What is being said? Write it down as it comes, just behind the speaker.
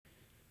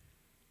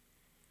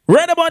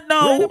Right about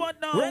now,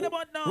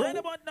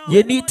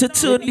 you need to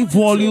turn the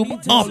volume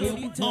up. Turn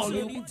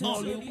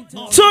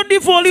the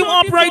volume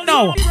up right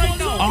now.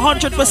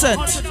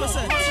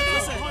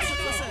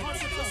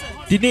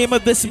 100%. The name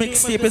of this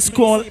mixtape is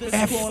called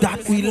F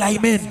That We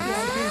Lyman.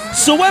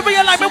 So wherever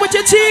you're lyman with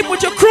your team,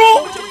 with your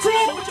crew,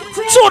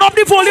 turn up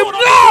the volume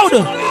loud.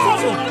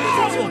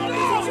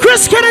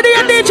 Chris Kennedy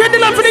and DJ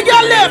Dylan for the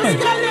girl them.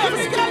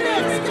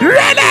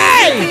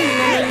 Ready?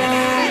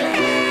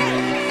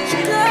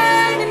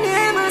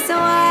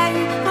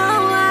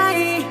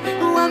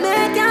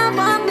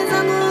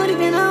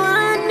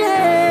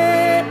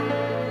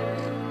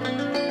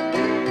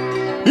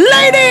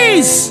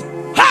 Ladies!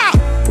 Ha!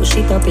 Push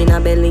it up in a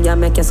belly and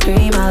make you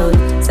scream out.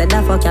 Say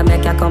the fuck you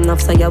make you come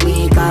off so you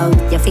weak out.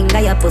 Your finger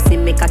your pussy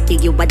make a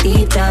kick you a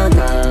deep down.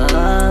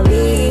 Oh,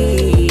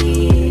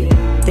 we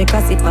take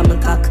a sip of my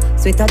cock,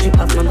 sweet a drip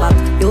off my back.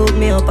 You hook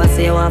me up and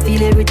say you want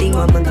feel everything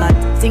on my got.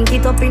 Sink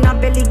it up in a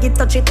belly, get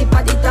touch it tip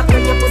of the top.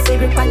 When your pussy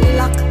grip on the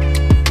lock.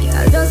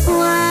 Girl just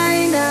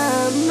wind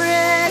up,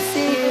 rest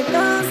it,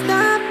 don't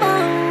stop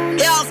on.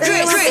 Yo,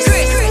 Chris.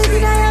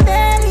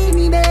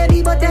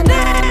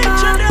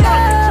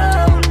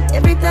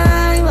 Every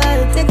time I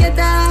take your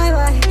time,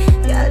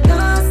 girl,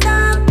 don't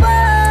stop.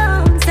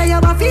 Say you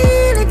want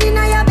feel it in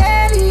your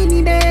belly,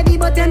 me baby,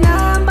 but you're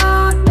not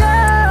back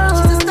down.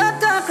 She's a stop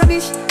talk a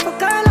bitch,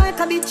 fuck her like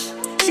a bitch.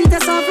 She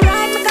just off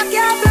right, make a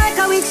cap like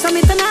a witch. So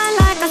me turn on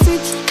like a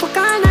switch, fuck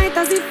all night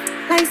as if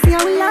like see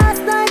how we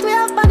last night, we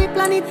have on the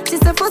planet. She's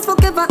the first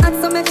fuck ever had,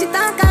 so make she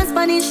talk in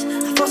Spanish.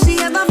 Before she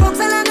ever fucks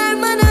and her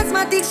man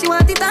asthmatic. She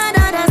want it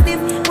harder than stiff,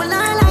 well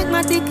I like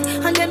my tick.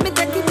 And then me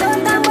take it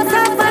down and what's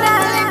up for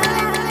that?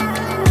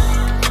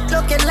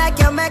 Looking like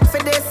you're made for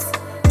this.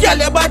 Girl,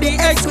 your body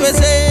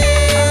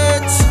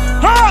exquisite.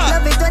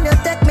 Love it when you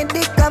take me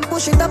dick and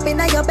push it up in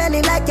your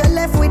belly like you're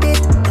left with it.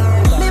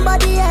 Me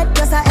body head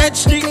just a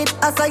edge it.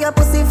 I saw your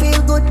pussy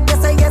feel good.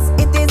 Yes, I yes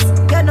it is.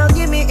 You know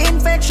give me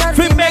infection.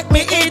 Fi make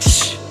me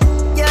itch.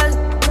 Girl,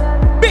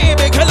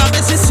 baby, girl, I'm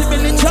a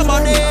similar to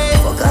money.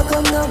 fuck her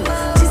come down.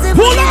 She said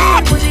pull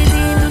up. Push it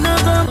in, do not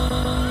come.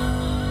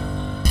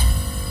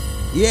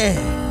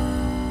 Yeah.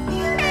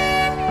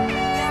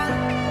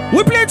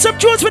 We're playing some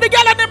tunes for the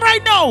girl and them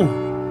right now.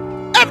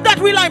 F That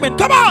We Lyman,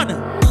 come on.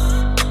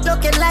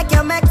 Looking like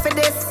you're made for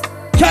this.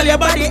 Girl, your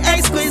body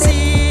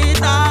exquisite.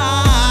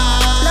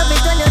 Love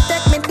it when you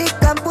take me dick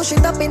and push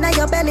it up in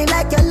your belly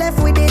like you're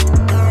left with it.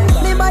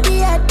 Me body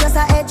head just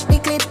a edge the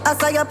clit. I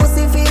saw your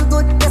pussy feel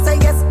good. Yes, I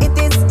yes it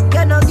is.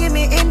 You know give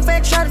me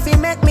infection, fi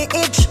make me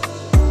itch.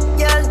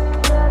 Girl,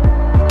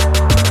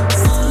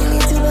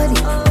 stimulate your body,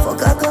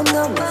 fuck her come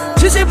down.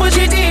 She say push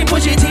it in,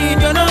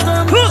 you know.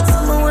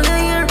 Someone wanna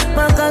hear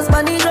back and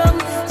Spanish drum.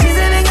 She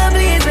say make her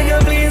please,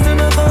 do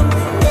not come.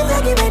 If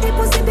I give me the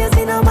pussy, there's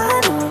no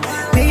man.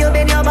 May you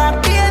bend your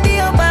back, baby,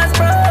 your pass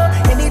bro.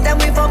 Anytime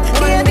we fuck,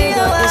 baby,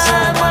 your ass.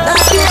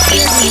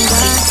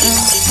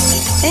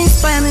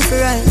 Inspire me for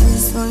write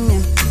this one,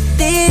 yeah.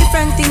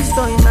 Different things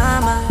going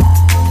on, man.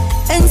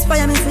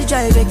 Inspire me for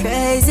drive you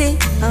crazy.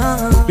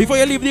 Before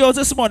you leave the house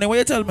this morning, what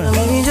you tell me?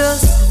 Me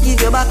just give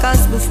your back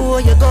ass before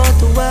you go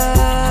to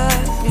work.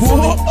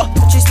 Before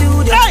touch your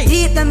studio,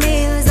 keep the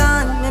meals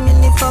on. Let me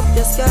lift up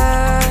your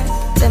skirt.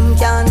 Them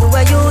can't do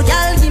what you,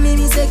 y'all give me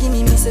say.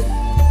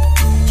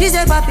 She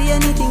say, papi,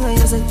 anything what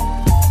you say.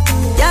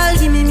 Y'all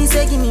give me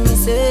say.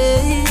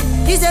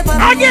 She say, papi.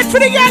 I get for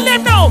the girl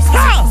them now.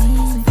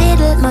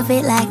 Fiddle my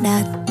feet like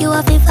that. You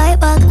have to fight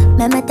back,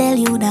 let me tell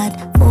you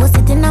that. For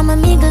sitting on my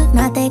mingle,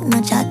 not take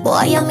no chat.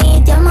 Boy, you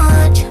meet your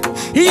much.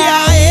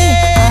 Yeah.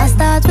 I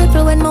start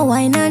ripple when my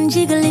wine and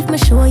jiggle. If me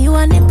show you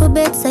a nipple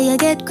bed, so you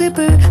get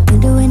gripper. Me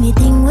do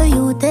anything where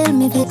you tell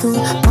me to.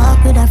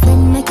 Walk with a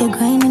friend, make you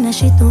grind in a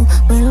shit too.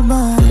 Well,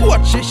 boy.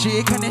 Watch it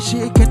shake and it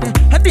shake it.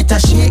 And it a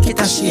shake, it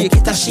a shake,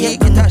 it a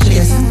shake, it a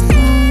shake.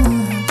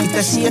 It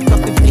a shake up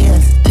the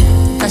place.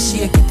 It a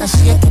shake, it a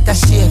shake, it a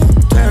shake.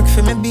 Work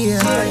for me beer.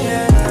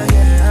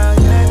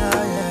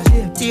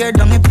 Tear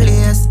down the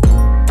place.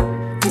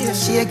 It a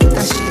shake, it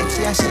a shake,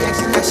 it a shake,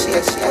 it a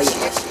shake,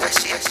 it a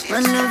shake.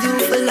 Man love you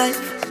for life.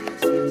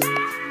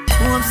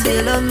 Hope say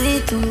you love me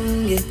too,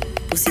 yeah.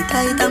 Pussy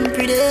tight and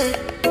pretty.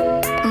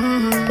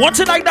 What's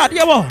it like that,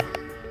 yeah, what?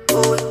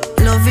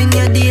 Loving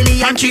you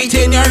daily and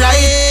treating you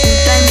right.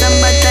 Good times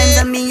and bad times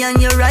and me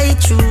and you right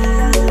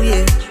through,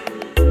 yeah.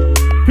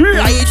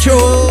 Right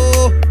through.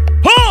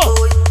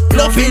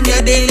 Loving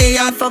you daily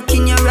and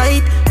fucking you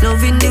right.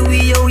 Loving the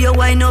way you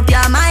wind up,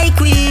 you're my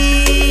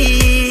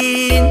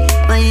queen.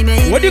 My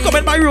baby. When you come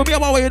in my room, yeah,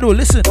 what you do?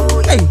 Listen.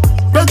 Hey.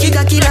 Rocky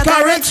cocky like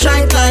a red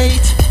stripe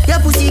light. Your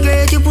pussy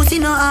great, your pussy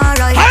no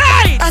alright.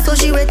 I saw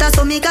she wet, I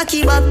saw me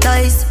cocky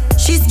baptized.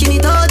 She skin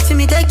it out for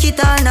me, take it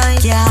all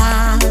night.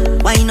 Yeah,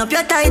 wind up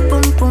your tight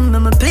pum pum,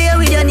 I'ma play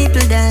with your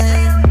nipple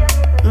then.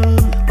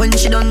 When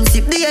she done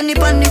sip the honey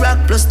on the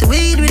rock, plus the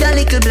weed with a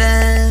little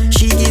blend.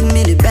 She give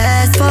me the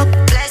best fuck,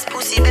 best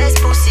pussy, best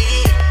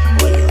pussy.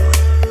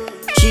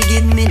 She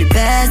give me the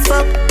best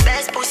fuck,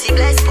 best pussy,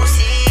 best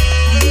pussy.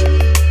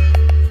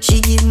 She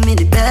give me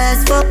the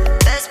best fuck,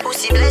 best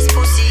pussy, best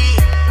pussy.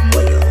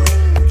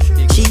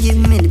 She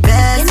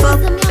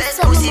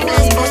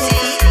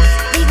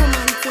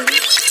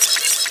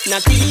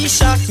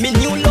Natisha, me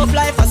new love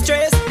life a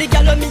stress. The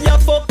girl me a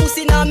for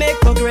pussy now make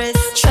progress.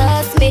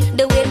 Trust me,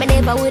 the way me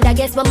never would I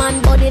guess. My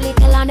man body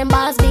little and them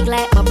balls big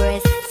like my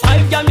breast.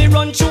 5 girl me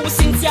run through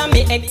since ya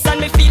me ex,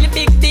 and me feel a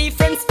big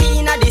difference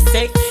in a the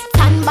sex.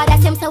 Tan bad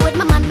as him, so with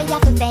my man me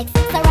have to vex.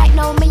 So right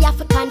now me have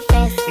to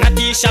confess.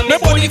 Natisha, me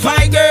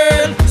bonafide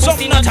girl,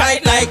 something not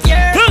tight like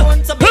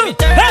yours. So baby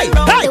turn round.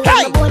 The way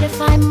my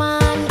bonafide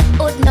man,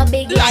 hood no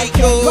big like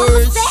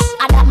yours.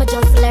 I that me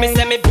just learn. Me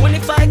say me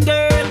bonafide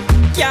girl,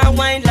 can't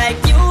whine like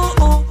you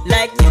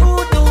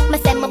do. Me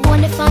say me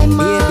bonafide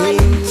man,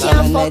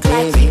 can't fuck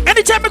like you.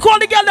 Anytime I call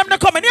the girl, them they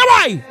coming here,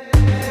 why?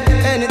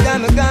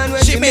 Anytime I gone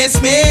where She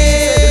miss me.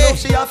 The love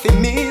she offer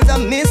me is a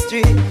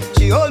mystery.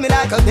 She hold me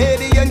like a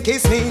baby and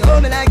kiss me.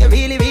 Hold me like you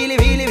really, really,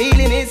 really,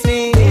 really miss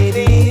me,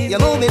 baby. You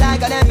move me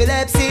like an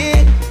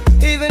epilepsy.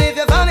 Even if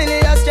your family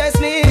has stressed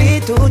me. Be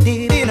too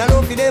deep in a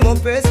love for them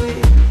oppress me.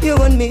 You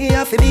and me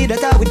have to be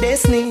that I with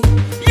destiny.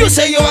 You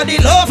say you are the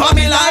love of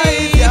me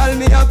life. Tell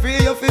me I pray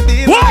you for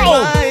be my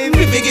wife.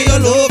 Me figure your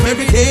love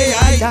every day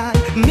I die.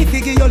 Me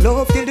figure your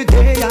love till the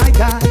day I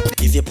die.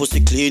 If your pussy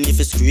clean, if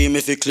you scream,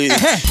 if you clean.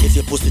 If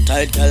your pussy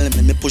tight, girl,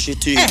 let me push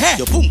it in.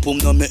 Your pum pum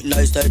no make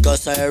nice like a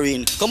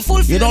siren. Come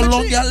full you don't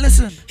long, girl,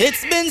 listen.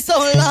 It's been so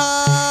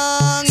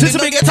long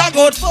since we get a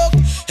good fuck.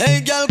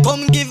 Hey girl,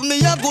 come give me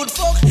a good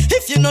fuck.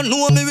 If you don't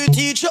know me, we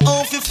teach you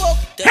how to fuck.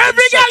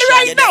 Every girl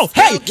right now,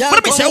 hey,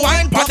 but me say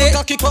wine party,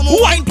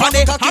 wine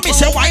party. I me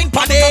say wine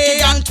party.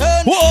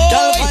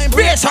 Whoa,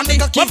 brace on it.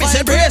 But me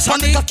say brace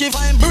on it.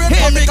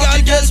 Every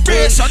girl just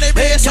brace on it,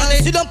 brace on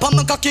it. Sit down on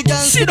my cocky girl,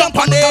 sit down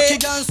on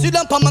it. Sit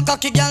down on my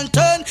cocky girl,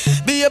 turn.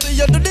 Baby,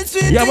 you do this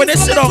sweet. Yeah, when they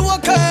sit down,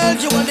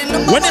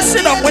 when they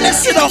sit down, when they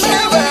sit down.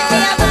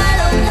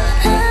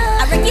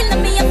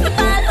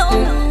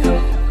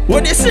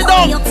 When you sit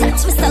down, you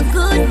touch me so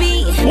good,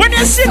 B. When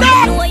you sit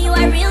down, know you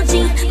are real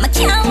G. My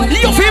cow,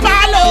 you feel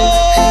ball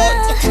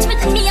out. You touch me,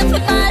 then me, I feel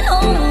ball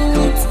out.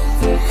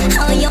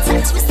 Oh, you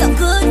touch me so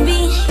good,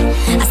 B.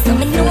 I still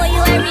me know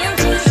you are real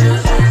G.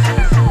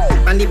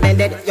 On the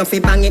bed, you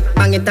feel bang it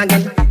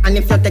again. And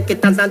if you take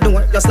it as a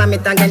door, you slam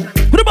it again.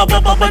 Put a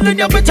bubble in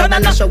your bitch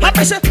and a show.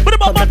 I say, put a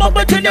bubble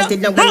in your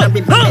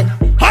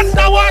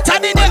underwater,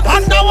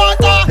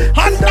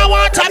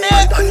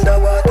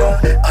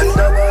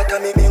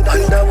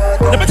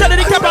 Let me tell you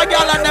the camera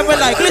girl I never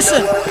like.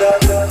 Listen.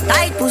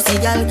 Tight pussy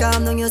girl,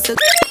 calm down yourself.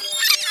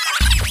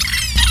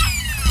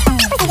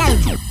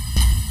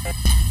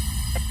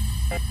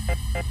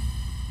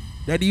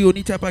 That the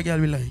only type of girl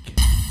we like.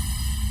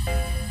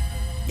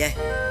 Yeah.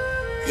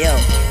 Yo,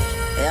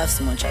 I have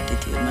so much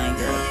attitude, my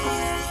girl.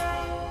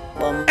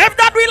 If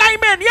that we like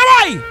men, you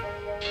why?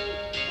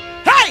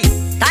 Hey!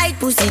 Tight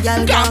pussy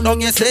girl, calm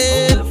down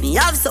yourself. Me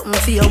have something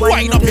for you,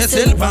 wind up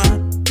yourself,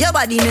 man. Your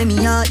body make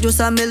me heart just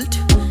a melt.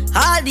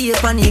 All day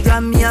upon the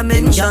gram, me a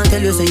mention.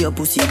 Tell you say your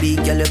pussy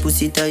big, girl, your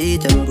pussy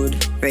tight and good.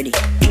 Ready?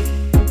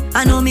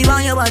 I know me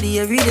want your body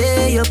every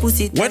day, your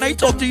pussy tight. When I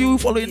talk to you,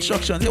 follow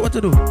instructions. Say what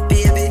to do.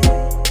 Baby,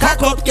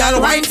 cock up, girl,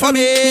 wine for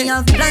me. Me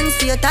have plans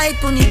for your tight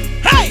pony.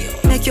 Hey!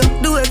 Make you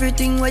do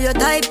everything where you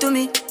type to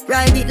me.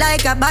 Ride it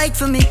like a bike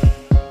for me.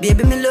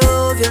 Baby, me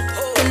love you,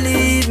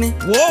 believe me.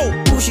 Whoa!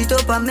 Push it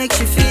up and make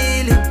she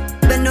feel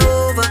it. Bend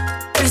over,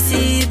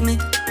 receive me.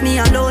 Me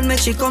alone make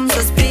she come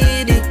so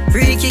speedy.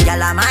 Freaky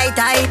girl, I'm my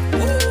type.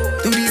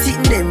 Do the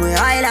sitting them where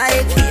I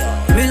like.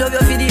 Me love you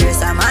for the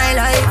rest of my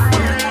life.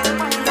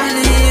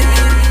 Believe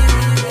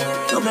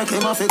me. You make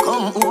him have to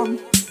come home.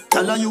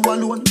 Tell her you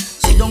alone.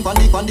 Sit down on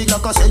the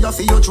clock and say you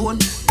for your throne.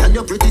 Tell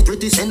you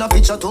pretty, send a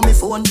picture to me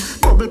phone.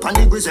 Bubble pan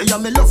the grizzly, yeah,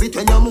 me love it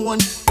when you moan.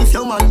 If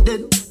your man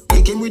dead,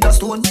 pick him with a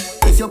stone.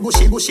 If you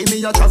bushy,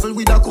 me a travel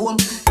with a comb.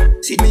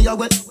 See me a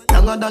wet,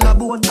 longer than a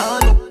bone.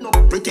 No,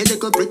 pretty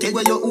little pretty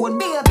where you own.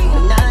 Baby,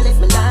 me nah left.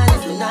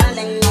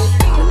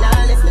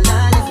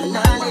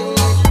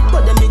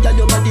 But them nigga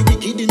your body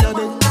wicked in a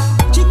bed.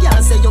 She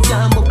can't say you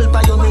can't bubble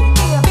by your head.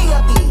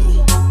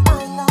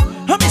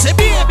 I me say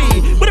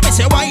baby, but I me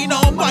say wine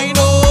up.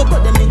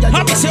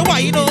 I me say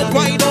wine up.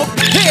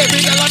 Hey,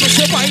 big girl, I me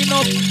say wine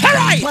up.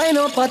 Alright. Wine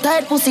up a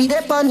tight pussy,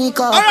 de panic.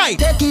 Alright.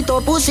 Take it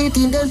up, push it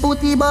in, then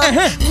put it back.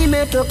 Me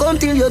make you come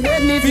till you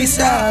get me fixed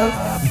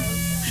up.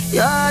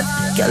 Yeah,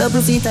 girl,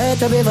 pussy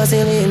tight, up ever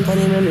sailing,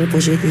 funny when me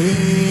push it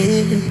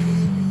in.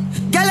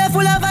 Girl,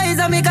 full of eyes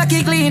and make a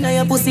kick clean, and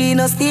your pussy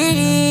no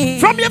steam.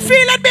 From your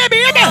feeling, baby,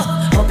 you know.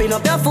 Open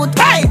up your foot,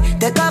 hey.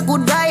 Take a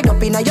good ride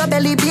up in your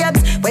belly,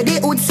 babes. Where the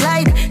hood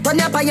slide,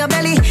 turn up on your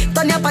belly,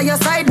 turn up on your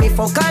side. Me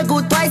fuck her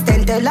good twice,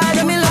 then tell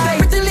her me lie.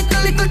 Pretty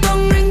little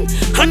tongue ring,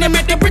 and you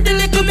make the pretty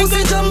little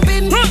pussy jump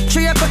in.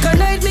 3 o'clock at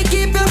night, me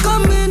keep you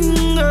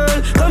coming,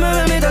 girl. Come here,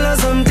 let me tell her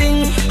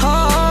something.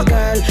 Oh,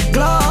 girl,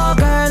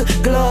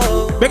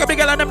 glow. Big up, big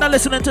girl, and I'm not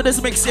listening to this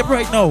mixtape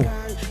right now.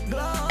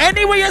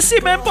 Anyway you see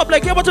me in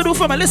public, you what to do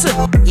for me? Listen.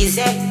 You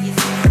say,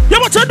 you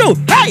what to do?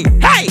 Hey!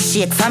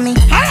 Shake for me.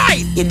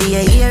 Alright! You do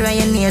your hair and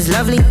your nails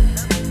lovely.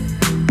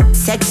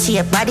 Sexy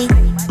your body.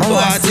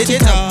 What's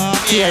it up?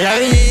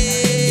 Tailoring.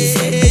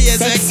 You're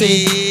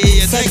sexy.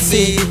 You're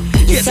sexy.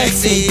 You're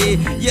sexy.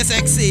 You're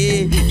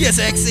sexy. You're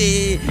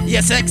sexy.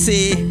 You're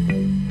sexy.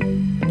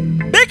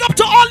 Big up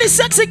to all the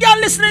sexy girl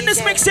listening to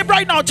this mixtape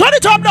right now. Turn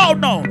it up down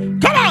now.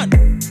 Come on.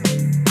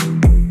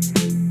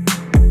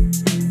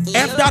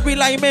 F that we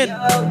lime in.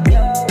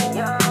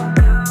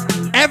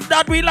 F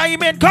that we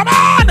lime in. Come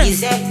on. Hey,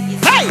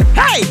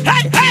 hey, hey,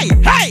 hey,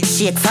 hey.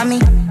 Shake for me.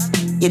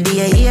 You do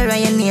your hair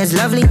and your nails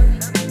lovely.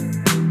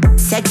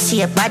 Sexy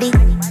your body.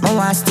 I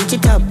want to stitch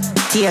it up.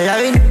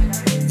 Tailoring.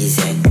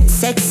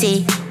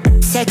 Sexy,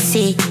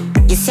 sexy.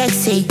 You're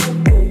sexy.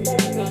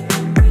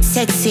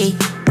 Sexy,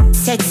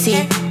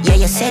 sexy. Yeah,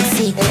 you're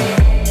sexy.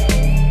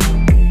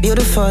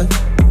 Beautiful.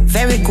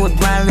 Very good.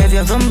 One rev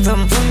your vroom,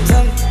 vroom, vroom,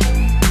 vroom.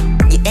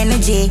 Your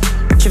energy,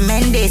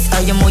 tremendous.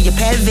 How you move your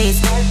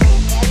pelvis.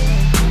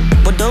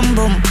 Boom,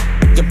 boom.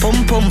 Your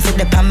pum pum for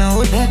the palm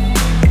hood.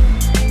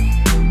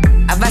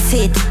 Have a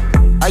seat.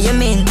 How you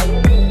mean?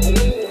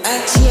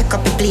 Shake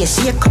up the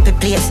place, shake up the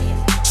place.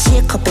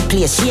 Shake up the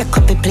place, shake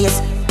up the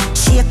place.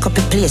 Shake up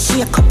the place,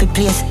 shake up the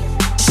place.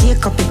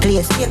 Shake up the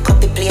place, shake up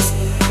the place.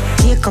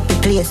 Shake up the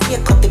place,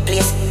 shake up the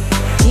place.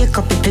 Shake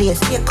up the place,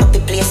 shake up the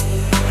place.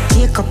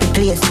 Shake up the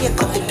place,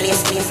 shake up the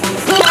place.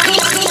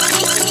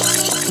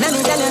 Let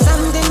me tell you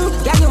something.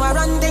 Yeah, you are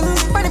running.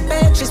 For the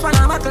page, she's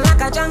wanna walk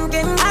like a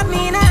junkin'. I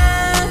mean,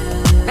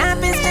 now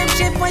be step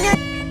ship when you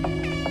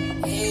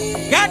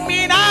got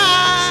me now.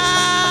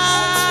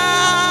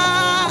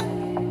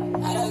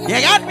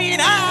 You got me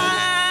now.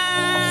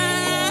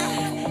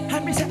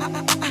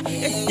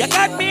 You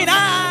got me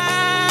now.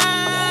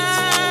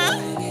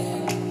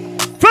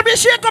 From the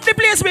shake up the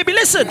place, baby,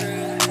 listen.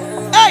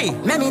 Hey.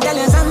 Let me tell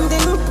you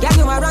something. Yeah,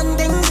 you are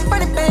running. For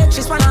the page,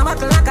 she's wanna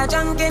walk like a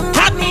junkin'.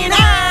 Got me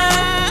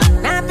now.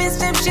 Now be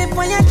step ship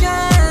when you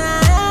try.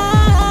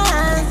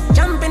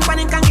 Jumping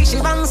panic and she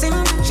bouncing.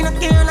 She not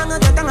care long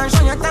as your tongue and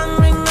show your tongue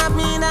ring at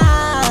me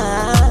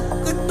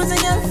now. Good pussy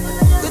girl,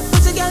 good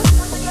pussy girl,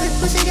 good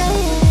pussy girl.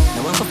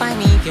 No one can find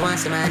me if you want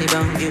somebody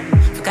around you.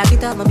 If you cock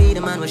it up, I'll be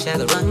the man where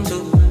she'll run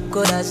to.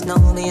 Good as know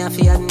me, I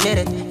feel admit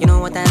it. You know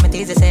what time it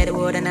is, I said the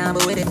word and I'll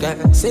be with it, girl.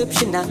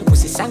 Exceptional,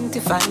 pussy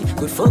sanctified.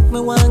 Good fuck me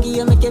one, give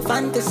you make you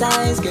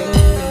fantasize, girl.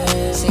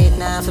 Say it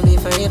now for me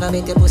forever,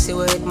 make your pussy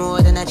worth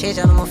more than a change,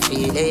 I'm gonna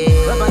feel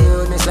it. Rub on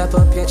you, me slap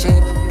up your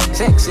cheek.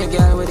 Sexy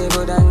girl with a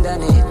good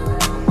underneath.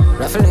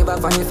 Ruffle me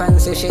back on your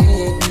fancy shit.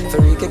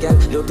 Freaky girl,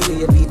 look the way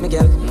you beat me,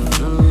 girl.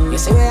 You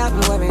see what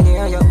happen when we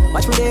near you.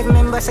 Watch me, Dave,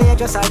 remember, say I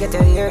just all get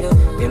to hear you.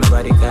 Feel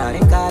nobody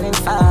calling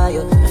for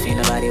you. I feel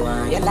nobody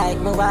want you like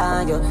me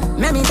want you.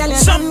 Let me tell you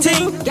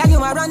something. Girl, you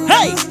are running.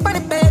 Hey. For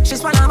the page,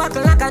 she's wanna walk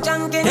like a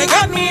junkie. You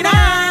got me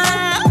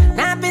now.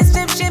 Now be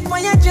step ship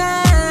when you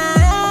try.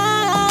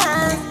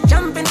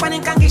 Jumping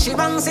panic and she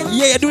bouncing.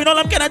 Yeah, you're doing all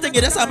I'm gonna take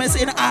it. That's how I'm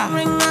saying.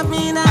 Ring up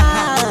me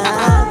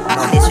now.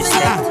 No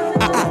disrespect.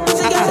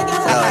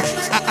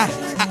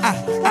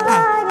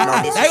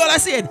 That's all I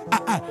said.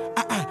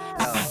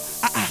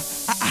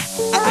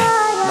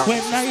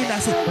 When I in, I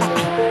say.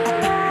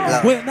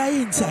 When I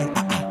inside.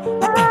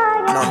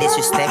 No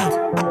disrespect.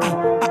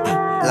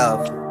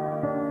 Love.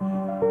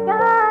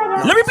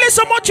 Let me play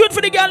some more tune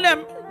for the girl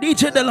them.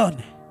 DJ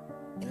Delon.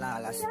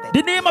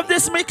 The name of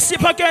this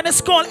mixtape again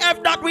is called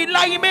F That We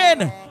Lime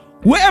In.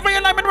 Wherever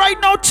you're liming right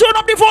now, turn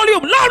up the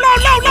volume. Loud,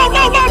 loud, loud, loud,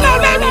 loud, loud,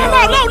 loud, loud, loud,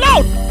 loud, loud,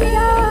 loud.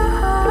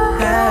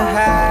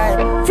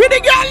 For the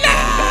girl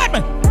them.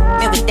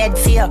 Me be dead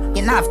fear.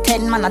 You know have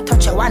 10 man I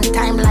touch you one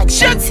time like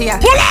Shensia.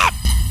 Pull up.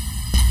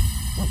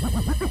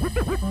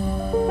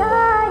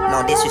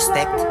 No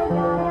disrespect.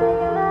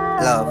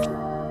 Love.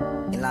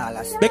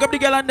 Make up the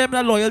girl and them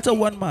that loyal to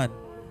one man.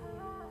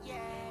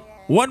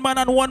 One man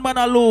and one man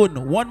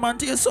alone. One man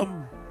to you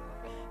some.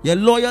 You're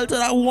loyal to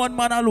that one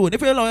man alone.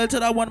 If you're loyal to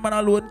that one man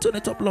alone, turn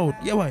it up loud.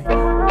 Yeah, why?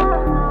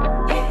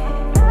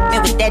 Me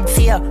be dead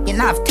fear. You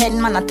know have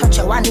 10 man I touch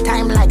you one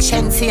time like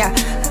Shensia.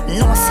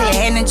 No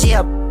say energy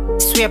up.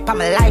 Swear upon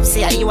my life,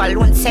 say you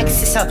alone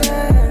sexy so.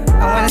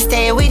 I wanna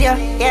stay with you,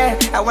 yeah.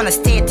 I wanna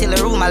stay till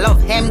the room I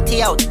love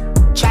empty out.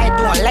 Try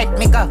don't let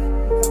me go.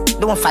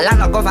 Don't fall on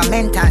the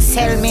government and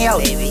sell me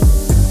out, baby.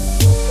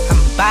 I'm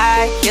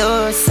by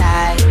your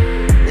side.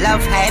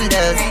 Love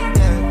handles.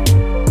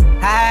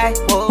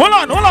 Hold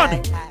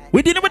on.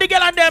 We dealing with the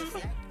girl and them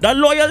that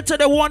loyal to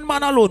the one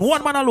man alone.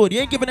 One man alone. You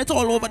ain't giving it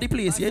all over the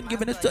place. You ain't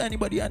giving it to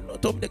anybody and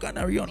not they can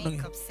carry on.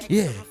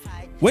 Yeah.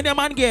 When your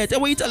man gets,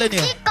 what are you telling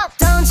you?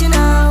 Don't you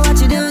know what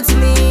you do to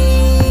me?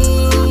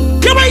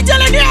 Yeah, what are you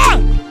telling you?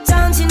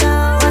 Don't you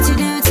know what you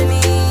do to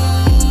me?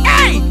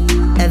 Hey!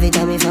 Every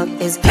time we fuck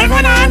is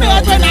heaven on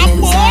earth when I'm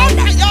born.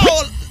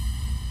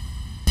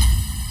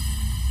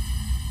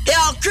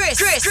 Yo,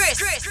 Chris.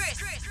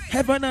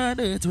 Heaven on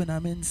earth when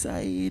I'm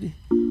inside.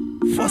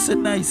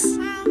 Fussing nice.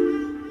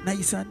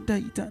 Nice and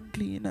tight and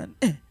clean and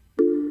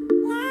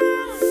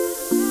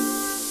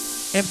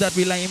F that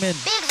we lime in.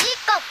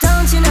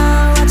 Don't you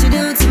know what you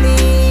do to me?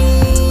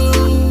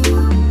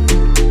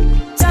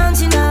 Don't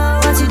you know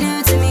what you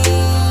do to me?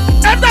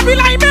 F that we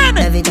lime in.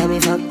 Every time we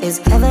fuck is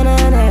heaven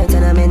on earth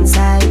when I'm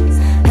inside.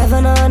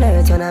 Heaven on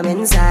earth when I'm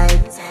inside.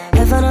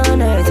 Heaven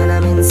on earth when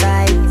I'm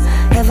inside.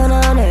 Heaven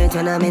on earth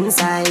right when I'm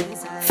inside.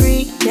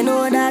 Free, you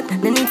know that.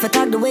 No need for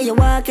talk the way you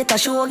walk, it a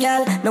show,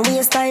 girl. No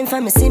waste time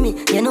for me, see me,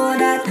 you know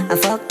that. I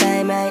fuck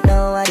time right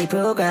now at the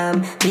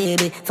program.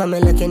 Baby, for me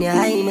look in your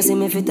eye, me see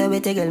me fit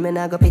with a girl, me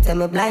nah go pity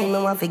me blind.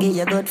 Me want to give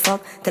you a good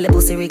fuck, till the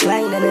pussy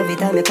recline. And every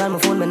time you call my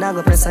phone, me nah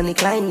go press on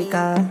decline,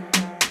 because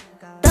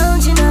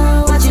don't you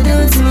know what you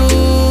do to me?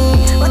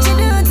 What you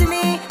do to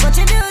me? What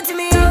you do to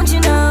me? Don't you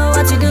know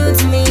what you do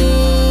to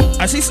me?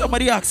 I see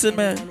somebody asking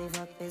me,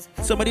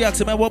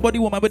 what about the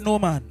woman with no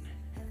man?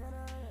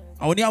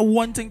 I only have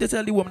one thing to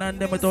tell the woman and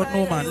them without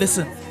no man.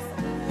 Listen.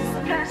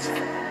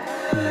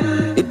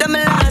 You done me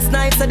last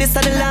night, so this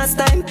is the last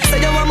time. So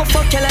you want me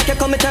fuck you like you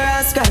commit a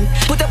rash crime.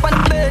 Put up on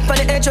the bed, on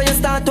the edge when you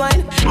start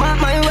wine.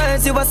 Mark my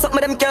words, you are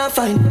something them can't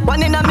find.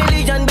 1 in a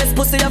million, best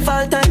pussy of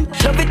all time.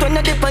 Love it when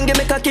you dip and give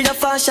me cocky your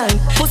fast shine.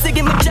 Pussy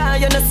give me joy,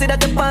 you know see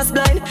that you pass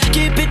blind.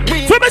 Keep it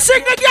real. For me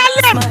sing the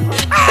girl,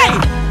 hey!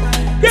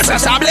 Yes,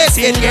 that's a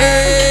blessing,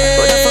 girl.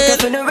 What the fuck you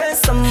for the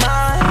rest of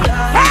my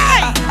life?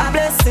 Hey! A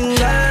blessing,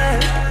 girl.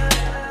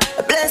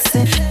 A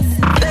blessing,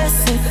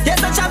 blessing. Yes,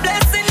 such a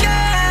blessing,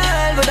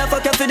 girl. What the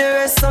fuck you for the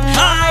rest of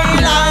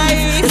my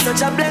life? It's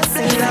such a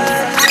blessing,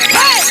 girl.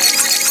 Hey!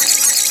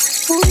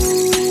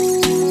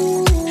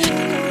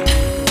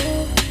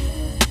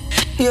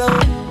 Yo.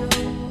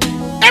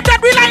 If that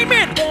we like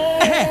me.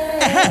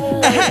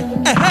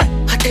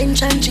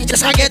 Attention, she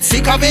Just I get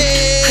sick of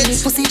it. and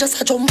this pussy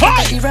just a jump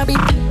like the rabbit.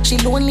 She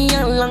lonely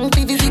and long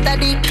to visit a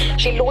dick.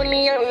 She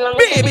lonely and long.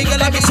 Baby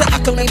girl, I miss her. I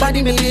come My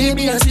body, me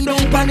baby, and she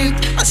don't panic.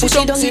 Push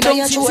it down in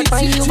your throat,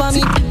 find you for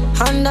me.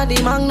 Under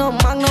the magnum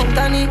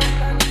tonic.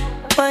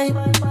 Fine,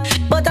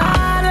 but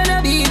I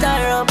wanna beat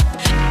her up.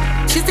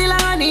 She still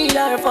I need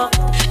her fuck.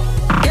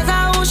 Guess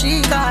how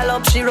she call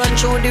up. She run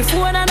through the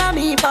phone and a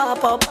me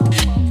pop up.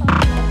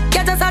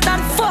 Get us at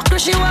that fuck,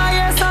 she want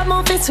hear some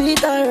of it sweet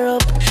her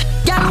up.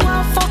 Girl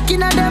want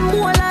fucking at them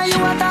more like you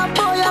want a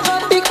boy, you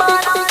got big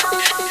man.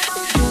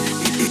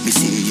 Let me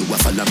see you a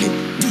follow me.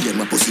 DM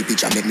a pussy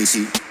picture make me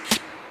see.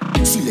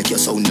 Select your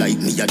sound like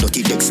me, a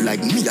dirty decks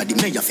like me, a the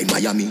mayor for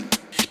Miami.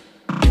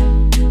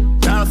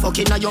 You're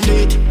fucking at your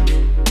mate.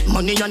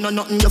 Money and no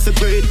nothing you fi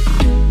grade.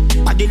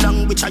 Body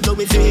language I you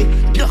with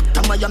it.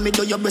 Doctor Miami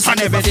do your best and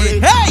never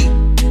afraid. Hey!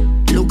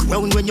 Look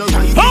round when you're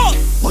riding. Oh!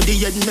 Body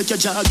head make your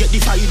jaw get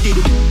divided.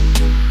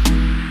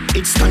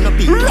 It's gonna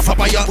be rough up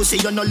on your pussy,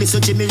 you no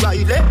listen Jimmy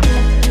Riley.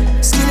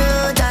 Skin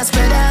out and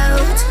spread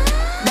out.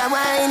 That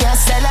wine you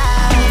sell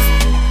off.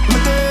 My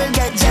girl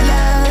get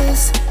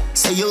jealous.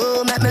 Say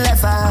you make me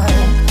laugh out.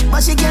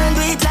 But she can't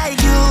do it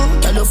like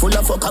you. Girl you full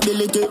of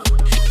fuckability.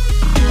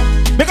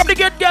 Make up the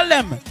good girl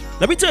them.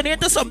 Let me turn it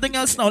into something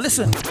else now.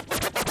 Listen.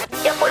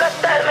 You full of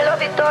style, me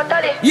love it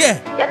totally. Yeah.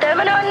 You tell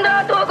me nothing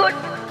not too good.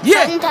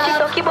 Yeah. She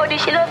sucky body,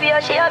 she love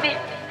you, she have it.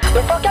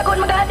 Me fuck you good,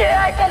 me got the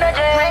right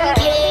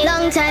energy.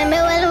 Long time me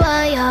well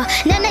want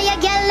you. None of your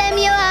girl them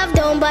you have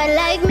done but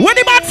like me. When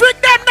the man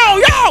freak them now,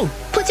 yo!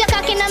 Put your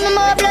cock in my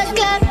more blood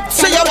clot.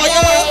 Say you want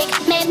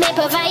you. Make me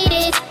provide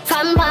it.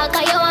 From back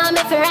you want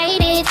me to ride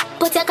it.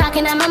 Put your cock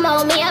in my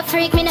mouth, me a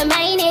freak, me no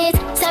mind it.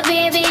 So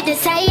baby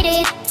decide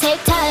it.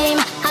 Take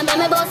time. I make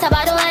me boast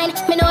about the wine.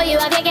 Me know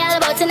you have your girl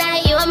but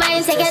tonight you are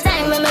mine. Take your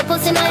time when me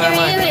pussy know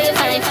you real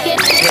fine.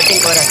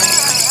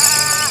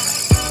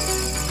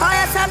 Oh,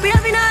 yes, I'm brave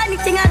in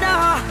anything I do.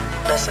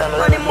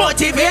 Money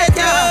Motivate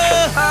you.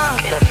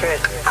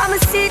 I'm a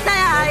seat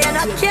now, you're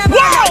not care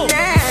Wow! about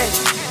that.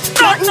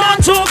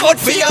 Not too good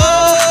for you.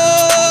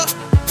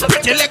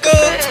 Pretty little.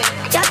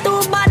 You're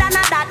too bad and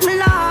that me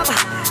love.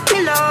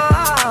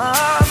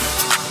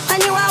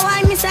 And you are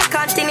wine, me say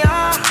continue.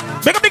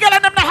 Make up the girl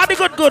and them not have the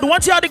good.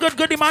 Once you have the good,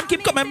 the man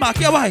keep coming back.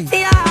 Yeah, why?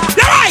 Yeah.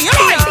 Yeah, why? Yeah,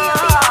 why?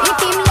 You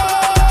keep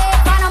late.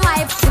 Fan of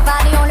my pussy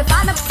body only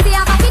fan of pussy.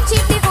 I'm a bit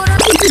cheap before.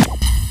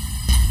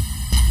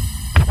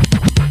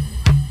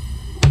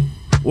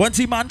 Once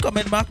the man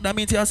coming back, that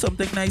means you have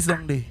something nice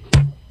down there.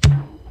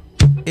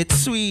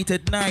 It's sweet,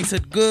 it's nice,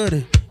 it's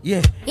good.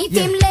 Yeah. If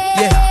him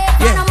late,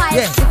 fan of my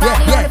pussy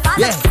body only fan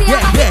of pussy.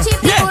 I'm a bit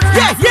cheap before.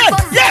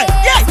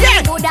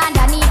 Good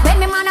underneath. When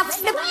me man up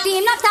the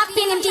team, not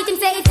tapping him, cheat him,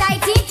 say it's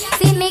tighty.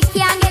 See me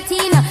can't get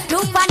in.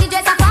 Look for the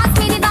dress, I pass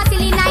me the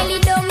Vaseline, I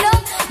lead down low.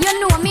 You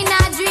know me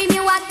not dream,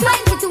 you at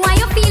 22 and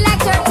you feel like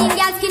 13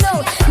 girls skin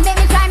out.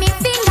 Make me try me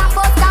finger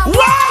first down.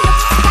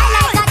 I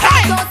like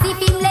that so see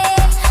him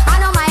late. I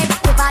know my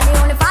pussy body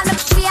only fan of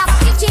pussy. I'm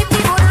pretty cheap,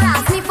 people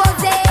ask me for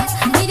this.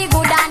 Me the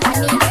good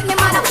underneath. Make me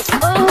man up.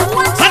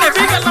 Watch And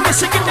every girl, let me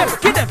say get them.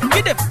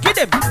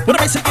 What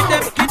am I saying? Get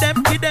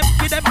them.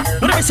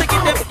 What am I saying?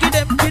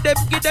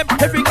 Get them.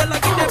 Every girl, I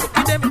get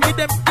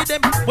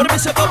them. What am I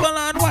say? Bubble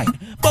and wine.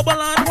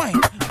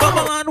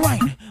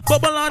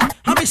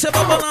 I may say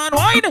bubble and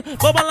wine.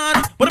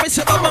 What am I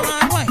say? Bubble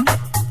and wine.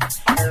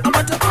 I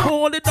want to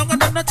hold it down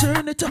and then I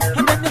turn it up,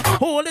 and then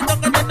hold it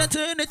down and then I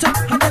turn it up,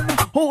 and then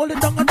hold it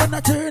down and then I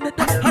turn it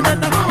up, and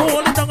then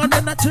hold it down and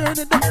then I turn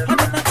it up, and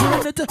then I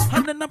turn it up,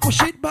 and then I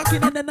push it back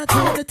in, and then I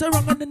turn it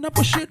around, and then I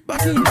push it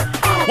back in. When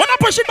I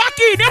push it back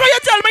in, you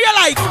tell me you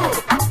like.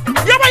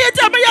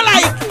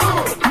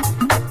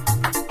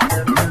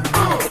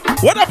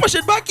 When I push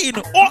it back in,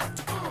 oh,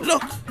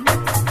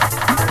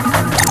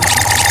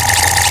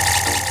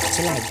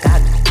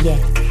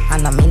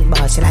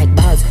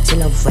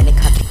 love when it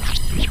cocky.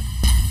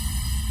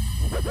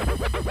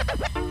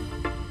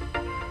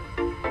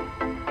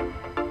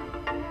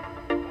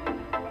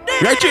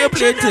 Right to your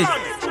plaything.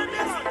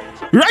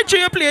 Right to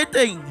your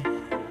plaything.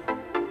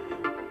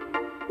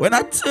 When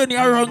I turn you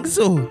around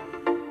so,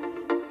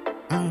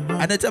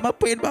 and the time I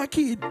put it back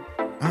in.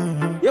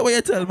 Yeah, what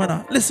you tell me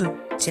now? Listen.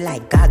 She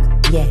like gag,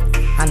 yeah.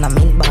 And I'm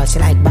in balls, she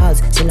like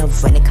balls. She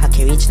love when the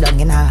cocky reach down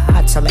in her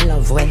heart. So me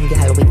love when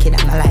girl wicked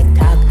and I like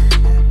dog.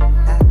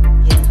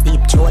 Yeah.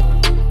 Deep throat,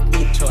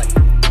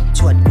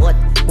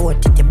 boat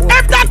it, boat.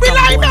 If that be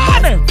like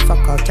man!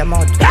 Fuck out your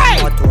mouth,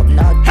 hey! Mouth open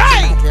up,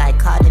 hey!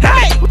 Like hard,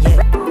 hey!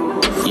 Yeah.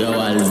 Yo,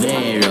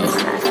 Alvaro.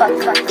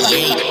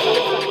 Yeah.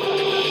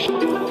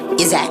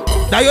 Is that?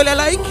 Now you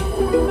like?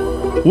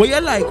 What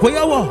you like? What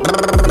you want?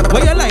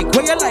 What you like?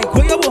 What you like?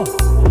 What you want?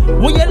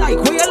 What you like?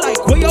 What you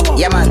like? What you want?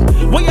 Yeah,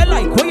 man. What you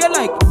like? What you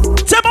like?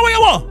 Tell me what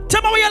you want.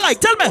 Tell me what you like.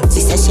 Tell me. She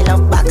says she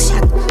love back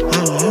shot.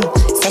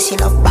 Says she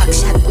love back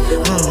shot.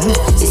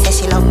 She says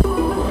she love.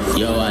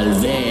 Yo,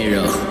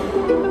 Alvaro.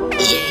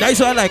 That's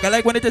what I like. I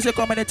like when it is you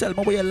come and tell me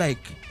what you like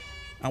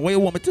and what you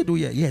want me to do.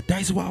 Yeah, yeah.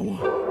 That's what I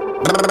want.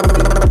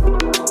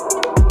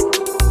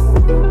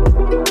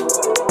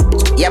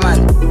 Yeah,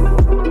 man.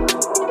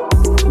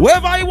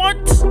 Wherever I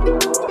want.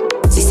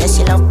 She says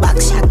she love back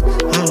shot.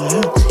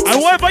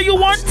 And wherever you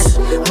want.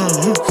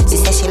 She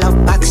says she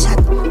love back shot.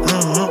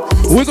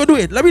 We gonna do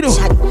it. Let me know.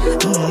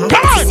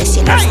 Come on. She says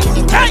she loves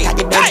skinny toe at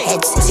the bed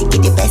head. Says she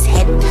get the best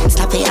head.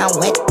 Sloppy and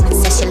wet.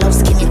 Says she loves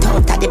skinny toe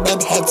at the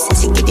bed head.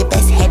 Says she get the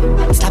best head.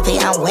 Sloppy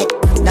and wet.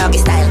 Doggy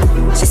style.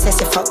 She says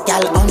she fuck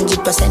y'all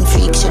 100%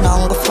 freak. She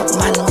don't go fuck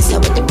man. We say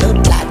with the blood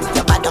clot.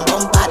 Your bad and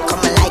bum bad.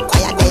 Come like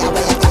quiet there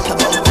where you got your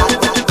bum bad.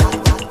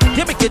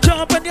 You make it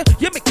jump on you.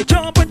 You make it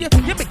jump on you.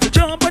 You make it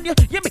jump on you.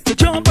 You make it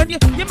jump on you.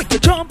 You make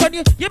it jump on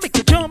you. You make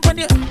it jump on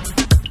you.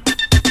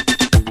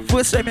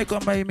 First time you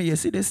come by me, you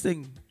see this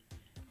thing.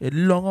 It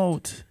long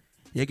out.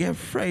 You get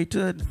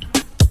frightened.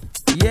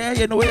 Yeah,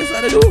 you know what you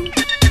start to do?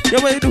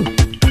 Yeah, what you do?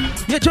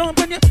 You jump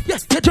on you, yeah,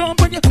 you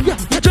jump on you, yeah,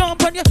 you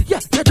jump on you, yeah,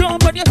 you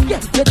jump on you,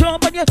 yeah, you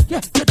jump on you, yeah,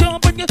 you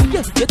jump on you,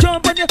 yeah, you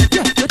jump on you,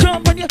 yeah, you jump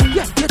on you,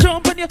 yeah, you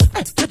jump on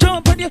you, you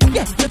jump on you, yeah,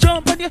 you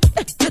jump on you,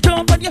 you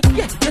jump on you,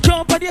 yeah, you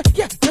jump on you,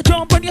 yeah, you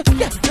jump on you,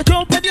 yeah, you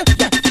jump on you,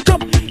 yeah,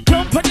 jump on you,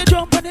 jump on you,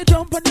 jump on you,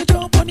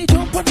 jump on you,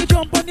 jump on you,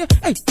 jump on you,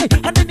 hey, hey,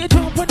 and then you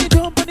jump on you,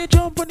 jump on you,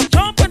 jump on you,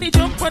 jump on you,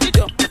 jump on you,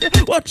 jump on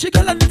you. Watch you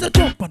girl and little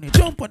jump on it,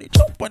 jump on it,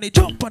 jump on it,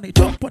 jump on it,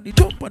 jump on it,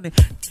 jump on it.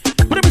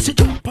 But let me say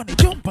jump on it,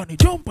 jump on it,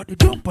 jump on it,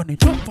 jump on it,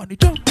 jump on it,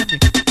 jump on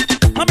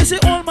it. Let me say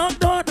all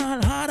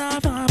McDonald had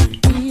a farm,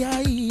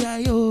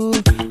 E-I-E-I-O.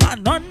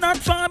 And none not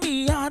for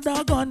me had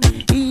a gun,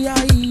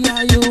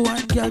 E-I-E-I-O.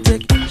 And girl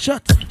take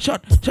shot,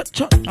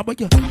 how about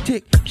you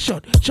take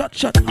shot,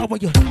 how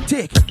about you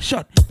take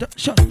shot,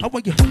 how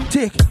about you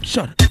take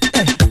shot,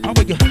 how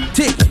about you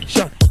take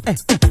shot,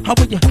 how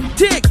about you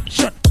take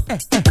shot,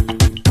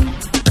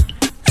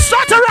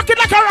 Start to rock it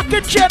like a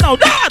rocket chair now,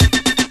 dad.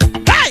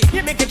 Hey!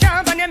 You make it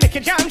jump and you make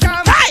it jump.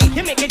 Hey!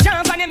 You make it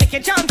jump and you make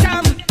it jump.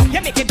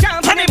 You make it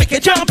jump and you make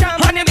it jump.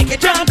 And you make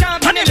it jump.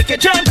 And you make it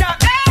jump.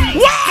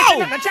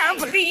 Wow! On a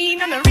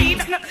trampoline and a read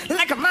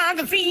like a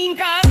magazine,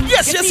 girl.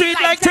 Yes, you sweet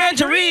like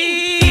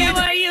tangerine. Yeah,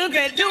 what you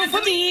could do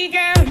for me,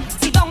 girl.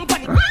 Sit down on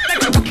like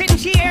a rocking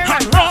chair.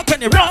 And rock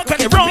and you rock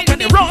and you rock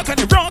and you rock and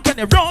you rock and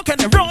you rock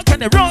and you rock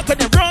and you rock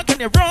and you rock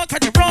and you rock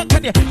and you rock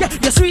and you. Yeah,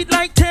 you're sweet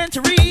like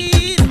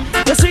tangerine.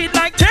 You're sweet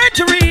like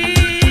tangerine.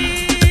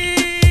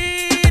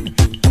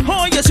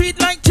 Oh, you're sweet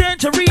like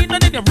tangerine.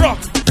 And then you rock.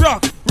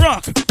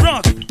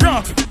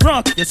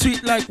 You're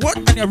sweet like what?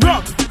 And you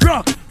rock.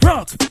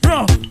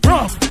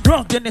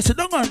 Then you sit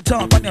down on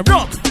top and you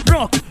rock.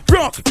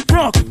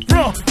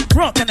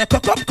 And you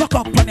cock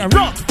up and you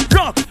rock.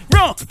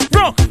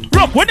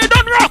 When you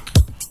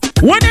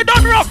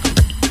done rock.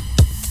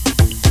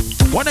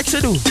 What next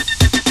you do?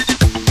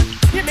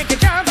 You make it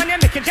jump and you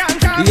make it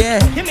jump. Yeah.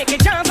 You make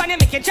it jump and you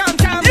make it jump.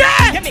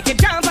 Yeah. You make it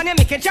jump and you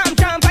make it jump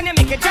and you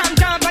make it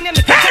jump and you make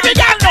it jump. Hey, we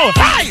got no.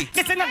 Hey.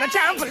 Listen on the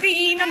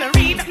trampoline and a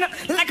read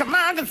like a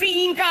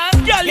magazine, girl.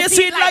 Girl, you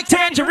sweet like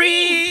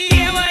tangerine.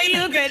 Yeah, what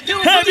you could do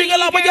hey, for me,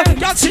 girl, when you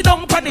got sit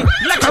down on it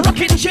like a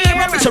rocking chair.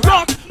 And it's a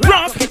rock.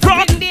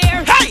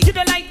 Hey. You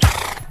don't like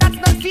that's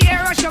not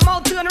fear. Rush your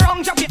mouth turn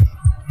around, jump it.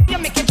 You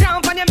make it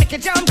jump and you make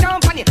it jump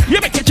and you.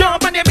 You make it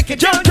jump and you make it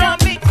jump.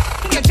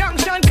 Your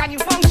junction, can you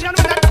function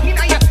with that? You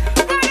know you.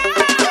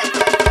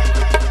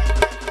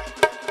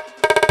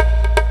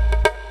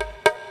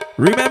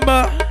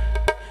 Remember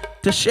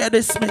to share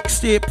this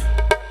mixtape.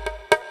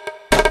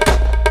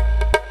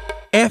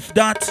 F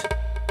that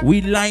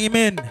we lime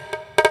in.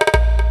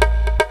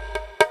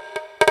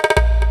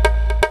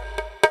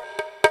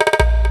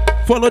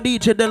 Follow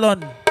DJ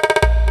Delon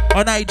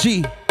on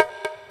IG.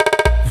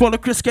 Follow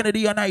Chris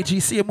Kennedy on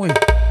IG, same way.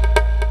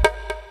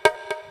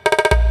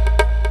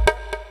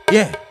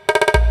 Yeah.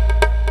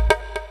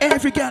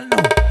 Every girl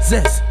know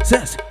zest.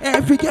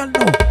 Every girl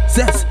know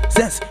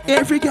zest.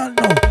 Every girl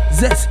know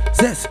zest.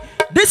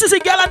 This is a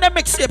girl on the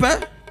mixtape,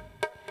 eh?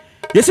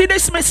 You see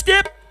this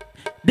mixtape?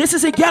 This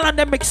is a gal and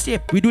them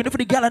mixtape. We doing it for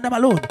the gal and them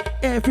alone.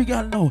 Every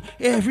gal know,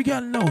 every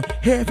gal know,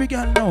 every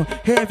gal know,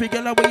 every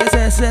gal know what you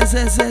say,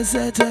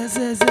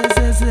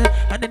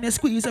 and then you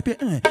squeeze up your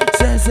and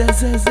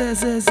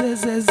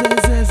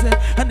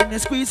then you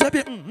squeeze up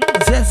your and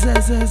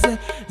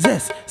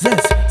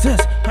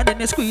then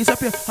you squeeze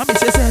up your and me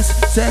say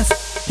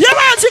Yeah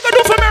man, you can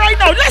do for me right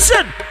now.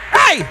 Listen,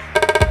 hey,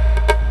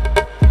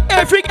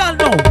 every gal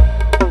know.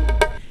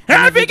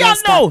 Every girl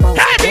know,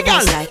 every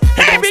girl,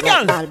 every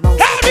girl,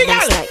 every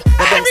girl,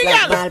 every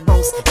girl.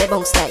 They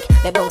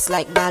bounce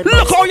like ball.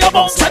 Look how you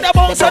bounce and you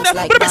bounce and you.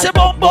 Let me say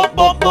boom, boom,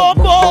 boom, boom,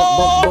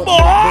 boom, boom.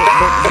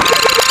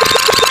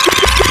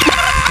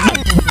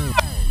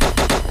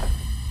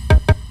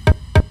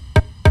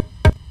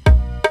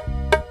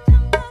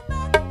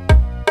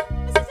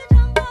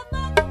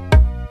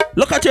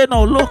 Look at you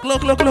now, look.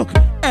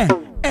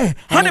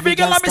 And every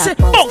girl let me say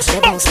bounce.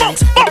 Every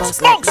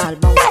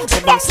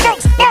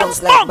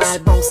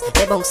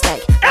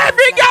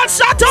girl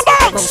start to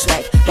bounce.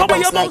 How about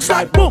you bounce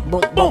like boom,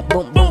 boom, boom,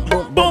 boom, boom,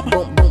 boom, boom,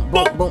 boom,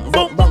 boom,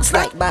 boom, bounce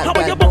like ball. How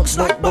about you bounce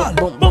like ball,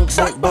 bounce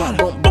like ball,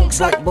 bounce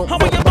like ball. How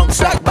about you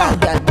bounce like ball,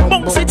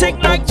 bounce it thing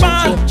like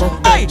ball.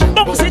 Hey,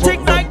 bounce it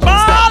thing like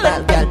ball,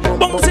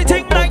 bounce it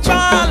thing like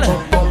ball,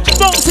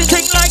 bounce it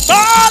thing like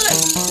ball.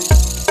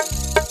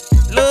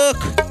 Look.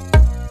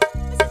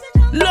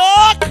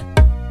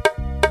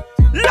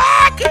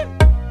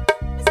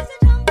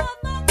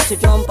 She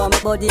jump on my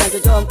body and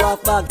she jump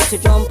off back. She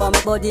jump on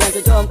my body and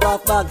she jump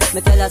off back. Me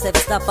tell her say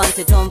stop and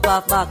she jump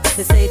off back.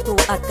 She say too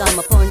hot, can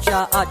me punch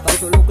her hot. Pan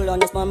to local on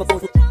the small my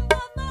foot.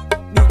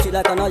 Beat she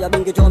like an aya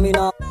bingy drumming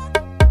her.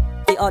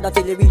 The other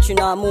till he reach in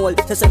her mole.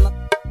 She say my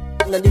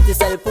the little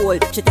cell pole.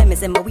 She tell me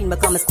say my win me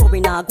come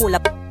scoring her goal.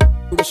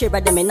 The share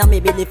of them in a me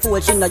belly full.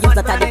 She no use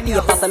that at the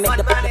paper for make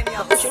the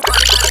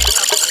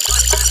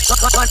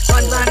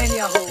One man in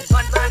your hole.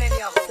 One man in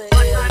your hole.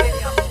 One man in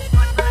your hole.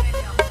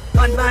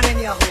 One man in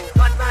your hole.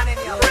 One man in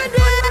your hole.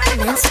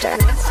 Monster.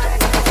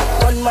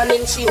 One man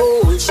in she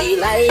hole, she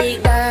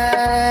like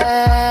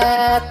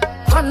that.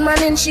 One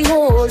man in she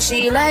hole,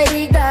 she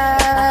like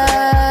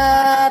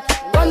that.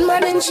 One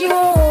man in she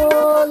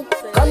hole,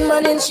 one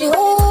man in she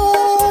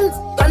hole,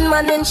 one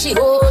man in she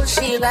hole,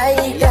 she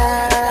like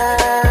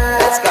that.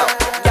 Let's go.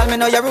 Girl, me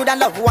know you rude and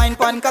love wine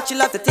pon cock. She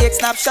love to take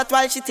snapshot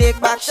while she take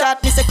back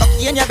shot. Me say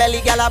cocky in your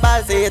belly, girl a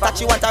ball say that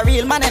she want a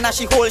real man and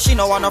she hold, she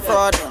no want no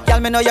fraud. Girl,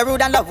 me know you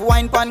rude and love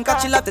wine pon cock.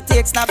 She love to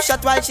take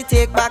snapshot while she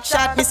take back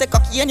shot. Me say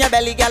cocky in your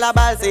belly, girl a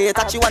ball say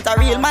that she want a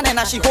real man and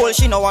she hold,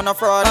 she no want no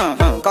fraud.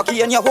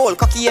 Cocky in your hole,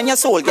 cocky in your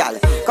soul, girl.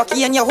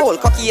 Cocky in your hole,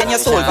 cocky in your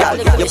soul, girl.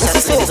 Your pussy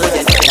so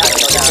good.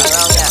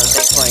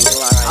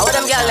 How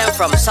them girl them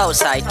from south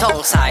side,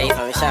 tongue side,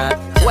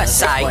 west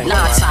side,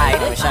 north side.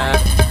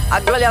 I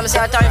girl I'm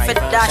say time for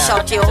dash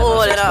out your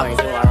hole, you know.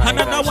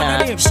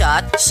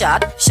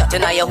 Shot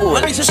inna your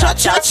hole.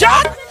 Shot.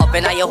 Up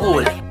inna your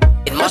hole.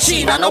 In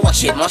machine and a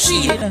washing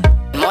machine.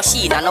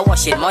 Machine and a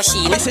washing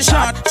machine.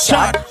 Shot.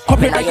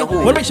 Up inna your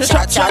hole.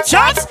 Shot.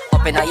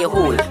 Up inna your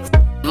hole.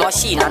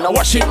 Machine and a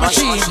washing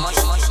machine.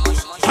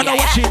 And a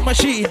washing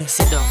machine.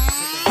 Sit down.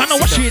 And a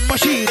washing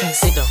machine.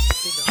 Sit down.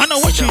 And a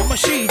washing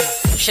machine.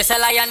 She say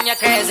lion you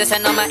crazy, say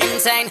no me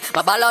insane.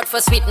 My ball out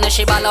for sweetness,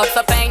 she ball out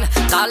for pain.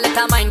 Call it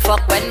a mind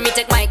fuck when me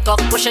take my cock,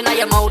 pushing on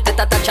your mouth, it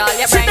a touch all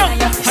your brain.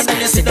 And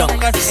then you sit down,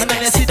 and then you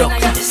sit down,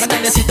 and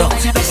then you sit down,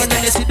 and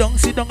then you sit down,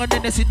 and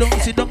then you sit down,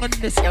 and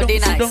then you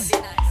sit down.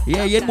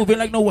 Yeah, you ain't moving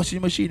like no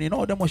washing machine. You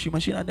know them washing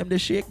machine and them they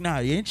shake now.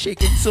 You ain't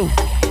shaking so.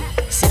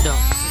 Sit down.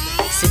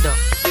 Sit down!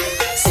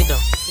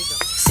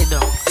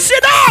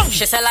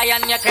 She say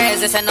lion you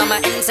crazy, say no me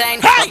insane.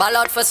 My ball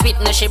out for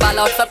sweetness, she ball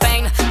out for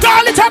pain.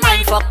 Call it a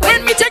mind fuck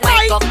when me take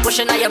my cock,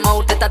 pushing on your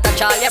mouth, it a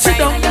touch all your brain. Sit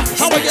down,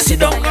 how are you sit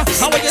down?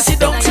 How are you sit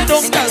down? Sit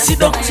down, girl, sit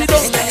down, sit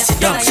down. Girl, sit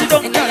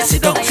down, girl,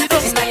 sit down, sit down.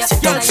 Girl,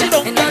 sit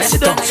down, girl,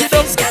 sit down, sit down.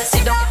 Girl,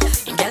 sit down,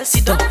 girl,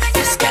 sit down.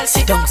 Yes, girl,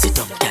 sit down, sit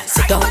down, girl,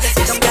 sit down.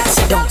 Yes, girl,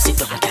 sit down, sit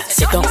down, girl,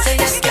 sit down.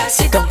 Yes, girl,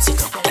 sit down, sit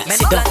down, girl,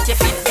 sit down. Your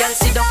feet, girl,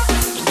 sit down,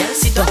 girl,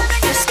 sit down.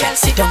 Yes, girl,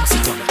 sit down,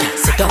 sit down, girl,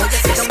 sit down.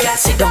 Yes, girl,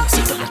 sit down,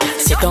 sit down, girl,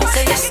 sit down.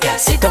 Yes, girl,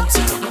 sit down,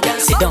 sit down, girl,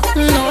 sit down.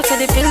 No, say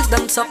the pills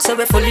done suck, so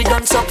we fully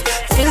done suck.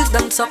 Pills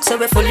done suck, so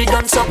we fully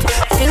done suck.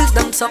 Pills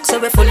done suck, so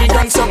we fully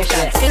done suck.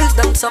 Pills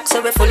done suck,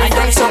 so we fully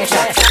done suck. A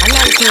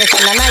nice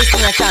nation, a nice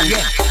nation.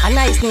 A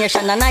nice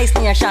nation, a nice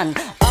nation.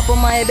 Up on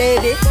my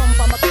baby,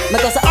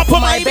 because up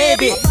on my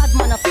baby,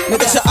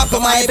 because up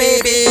on my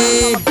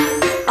baby.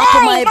 Up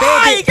on my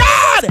baby,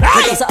 God!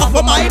 Because up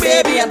on my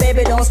baby, and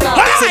baby don't stop.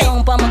 Sit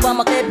down pa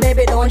my clip,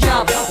 baby don't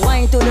drop.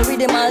 Wine to the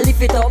rhythm and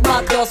lift it up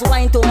back. Just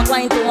wine to my,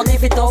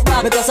 lift it up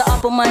back. Because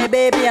up on my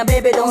baby, and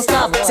baby don't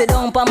stop. Sit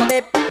down pa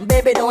my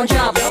baby don't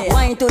drop.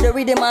 Wine to the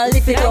rhythm and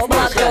lift it up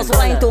back. Just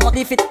wine to my,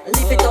 lift it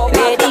up back.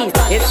 Ladies,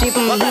 if she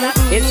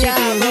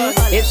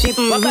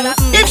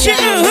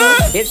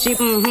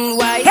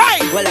white,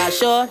 well I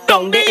sure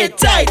don't get it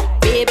tight.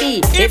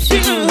 Baby, if she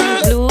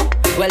blue,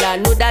 well I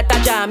know that I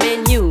jam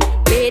in you.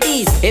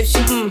 Ladies, if she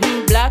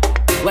black,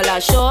 Well, I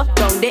sure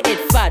down the it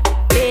fat.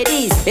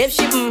 Ladies, if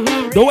she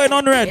the way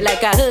on red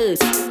like a hearse,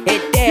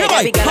 it there.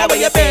 Every girl how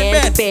you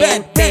bend.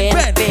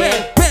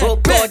 Oh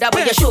God, that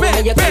way you show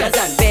me your colors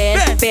and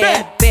bend.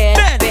 Ladies, bend.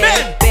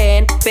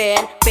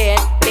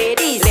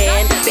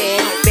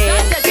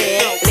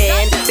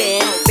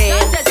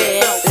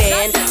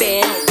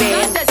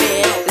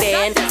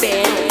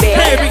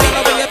 Every girl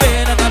how you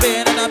bend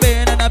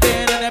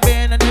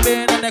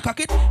and cock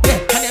it. Yeah,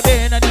 and you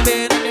bend and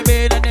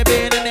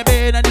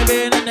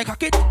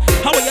cock it.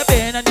 How you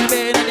bend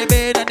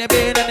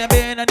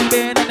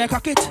and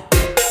cock it.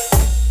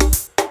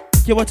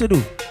 Yeah, what to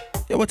do?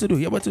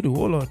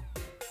 Hold on.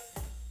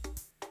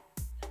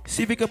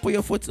 See if you can put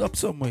your foot up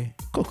somewhere.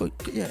 Cock it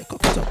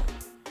up.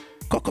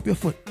 Cock up your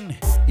foot.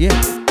 Yeah.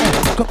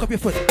 Cock up your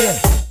foot. Yeah.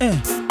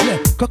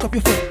 Cock up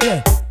your foot.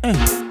 Yeah.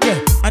 Yeah.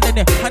 And then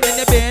you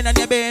bend and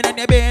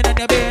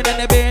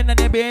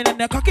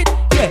cock it.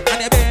 Yeah.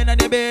 And you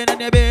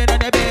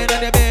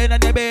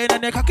bend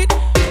and cock it.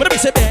 But I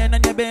say bend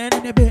and you bend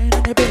and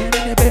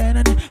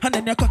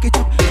then you cock it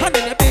up. And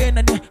then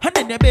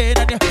you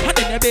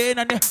bend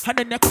and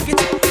then you cock it.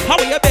 How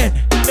are you bend?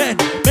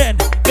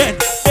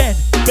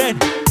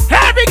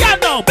 Every girl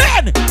now,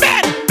 bend.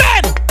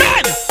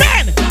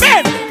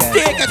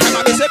 Take a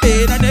time and say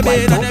bend and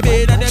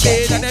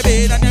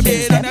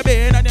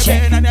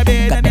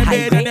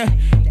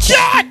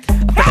Jack!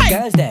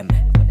 Girls them.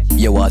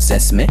 You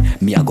assess me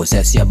I go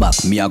assess your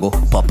back. Me I go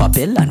pop a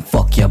pill and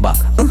fuck your back.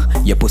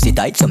 Your pussy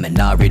tight so me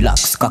nah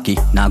relax. Cocky,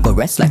 now go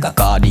rest like a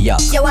cardiac.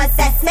 You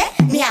assess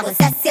me I go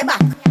assess your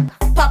back.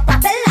 Pop a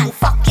pill and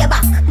fuck your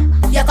back.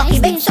 Your cocky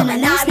big so me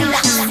nah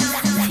relax.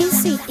 Feel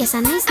sweet, yes,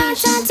 a nice thing.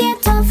 Short, you're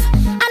tough.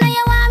 I know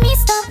you want me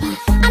stop.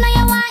 I know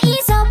you want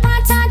ease up.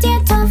 Part out,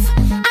 you're tough.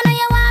 I know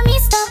you want me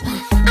stop.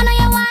 I know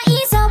you want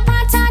ease up.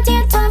 Part out,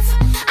 you're tough.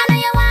 I know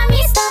you want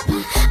me stop. I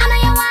know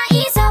you want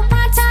ease up.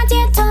 Part out,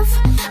 you're tough.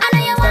 I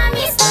know you want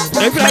me stop.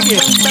 Hey, Flaggy.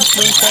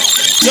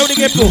 Yo, the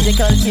game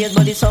Musical tears,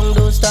 but the song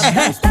don't stop.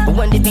 But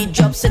when the beat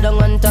drops, sit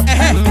down on top.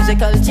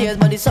 Musical tears,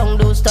 but the song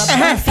don't stop.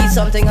 Feel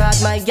something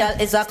hard, my gal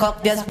is a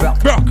cock. Just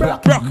rock.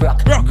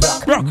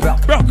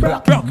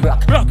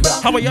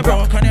 How are you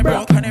broke and it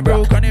broke? Baby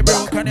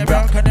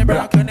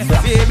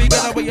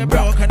girl, how are you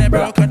broke and it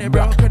broke? Baby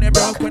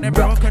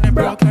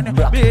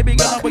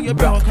girl, how are you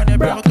broke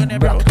and it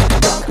broke?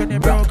 Baby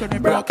girl, how are you broke and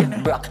it broke?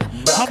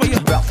 How are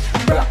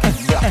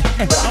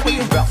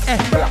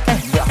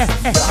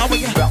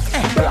you?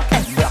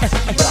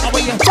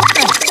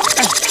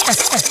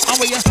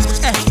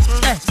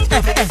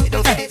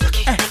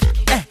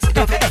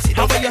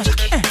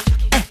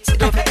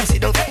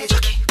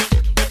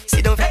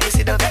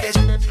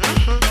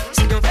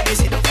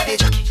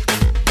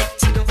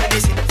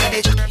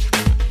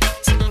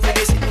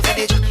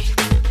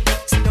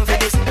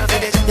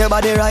 Your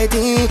body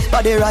righty,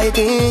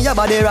 your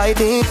body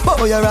righty,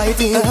 oh you're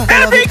righty.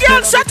 Every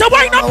girl set to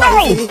wind up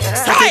now.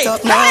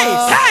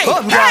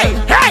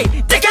 Hey,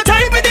 take your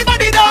time with the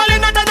body,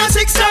 darling. Not on a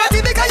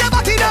 6:30 because you're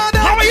back in order.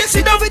 How are you?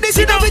 Sit down with this.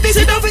 Sit down.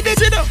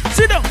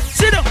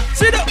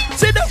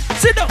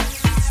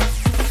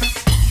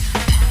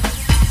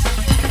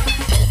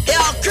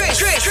 Yo,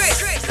 Chris.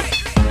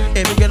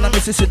 Every girl I'm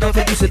missing, sit down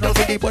for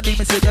the body,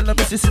 me say girl I'm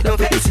missing, sit down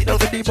for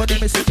the body,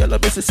 me say girl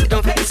I'm missing, sit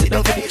down for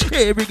the.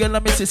 Every girl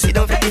I'm missing, sit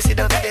down for the.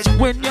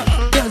 When you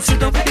girl sit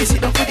down for the.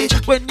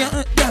 When you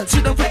girl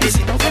sit down for the.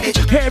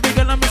 Every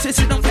girl I'm missing,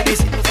 sit down for the.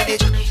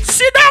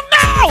 Sit down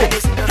now.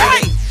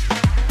 Hey,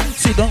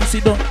 sit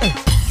down.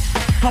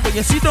 How about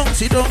you sit down,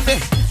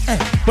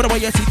 What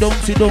about you sit down, How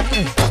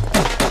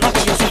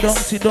about you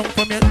sit down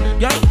from here,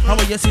 yeah? How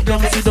about you sit down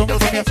from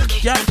here,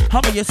 yeah? How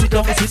about you sit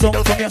down from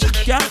here,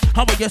 yeah?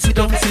 How about you sit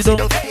down?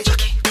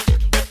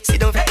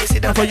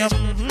 For your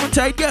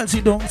tight girl,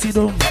 sit down.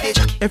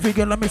 Every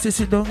girl I miss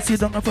sit down. For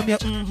your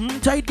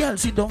tight girl,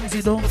 sit down.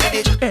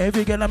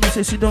 Every girl I miss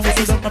sit down. For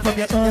your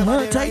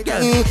tight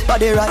girl,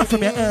 body right. For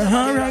your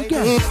right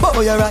girl,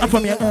 oh you're right. For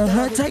your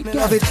tight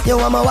girl, you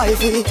want my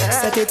wifey?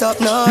 Set it up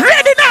now.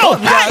 Ready now,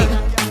 hey.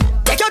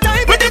 Take your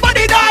time with the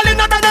body, darling.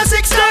 Not on a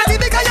 6:30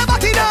 because you're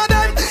back in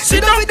order.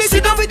 Sit down with the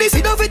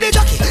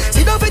jockey.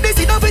 Sit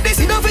down with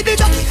the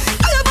jockey.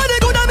 I am body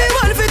good and me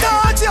want to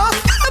touch you. I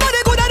am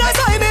body good and that's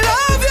why me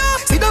love you.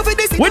 Sit down with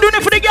the. We're doing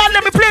it for the girl.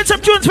 Let me play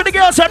some tunes for the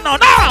girls now.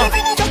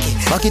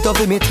 Back it up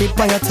with me tick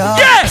by your top.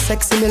 Yeah.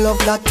 Sexy me love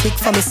that kick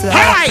for me slap.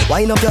 Right.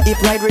 Wind up your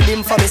hip right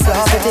rhythm for me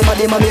slap. With the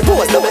body mommy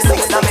pose. No me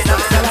six na me na.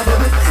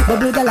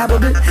 Bubble gala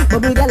bubble,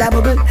 bubble gala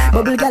bubble,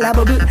 bubble gala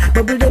bubble,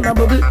 bubble dem a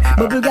bubble,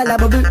 bubble gala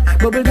bubble,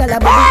 bubble gala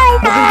bubble,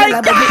 bubble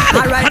gala bubble.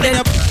 Alright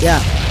then. Yeah,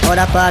 how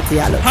the party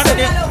a look?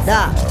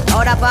 Da,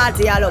 how the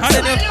party a look?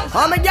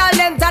 How me girl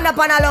them turn up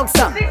and a look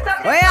so?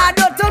 What you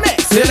do to me?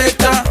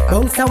 Selector.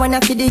 Bounce a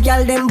wanna feed the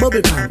girl them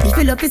bubble pan. If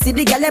you love to see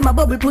the girl them a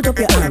bubble, put up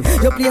your hand.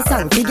 You play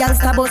song, the girl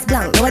star bus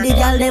blank. Now the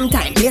girl them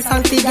time, play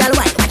song, the girl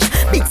white.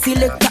 Big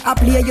selector a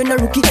play, you no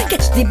rookie.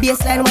 Catch the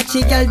baseline, watch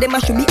the girl them a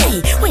should be.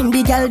 Hey, when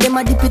the girl them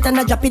a dip it and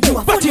a drop it, you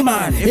a funny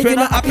man. If you're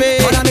not happy,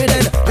 follow me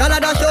then. Y'all a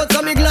dash out,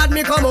 so me glad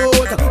me come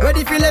out.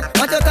 Ready Philip,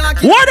 what you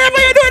talking? Whatever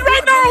you're doing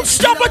right now,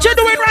 stop what you're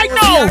doing right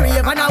now.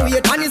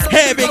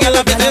 Hey, big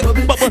girl,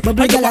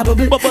 bubble gala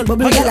bubble,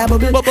 bubble gala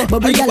bubble,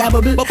 bubble gala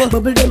bubble,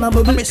 bubble dem a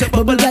bubble,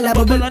 bubble gala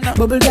bubble,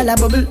 bubble gala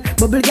bubble,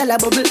 bubble gala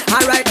bubble.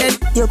 Alright then,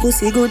 your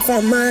pussy good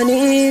for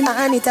morning,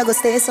 and it a go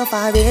stay so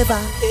forever.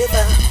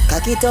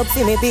 Cock it up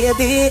for me,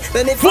 baby.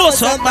 When me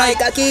force up my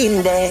cocky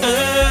in there.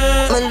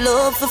 My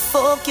love for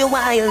fuck you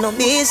while no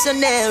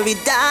missionary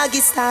doggy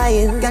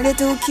style. Girl you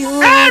too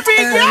cute, and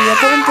your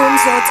pum pum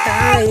so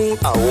tight.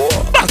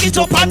 Back it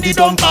up and the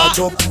dump up.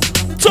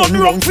 Turn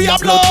round for your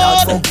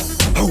blood.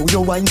 Who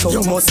you wine so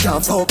you must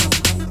can't fuck.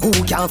 Who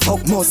can't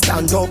fuck must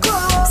stand up.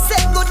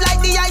 Set good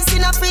like the ice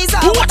in a freezer.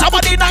 What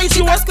about the nice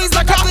you want? Squeeze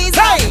like a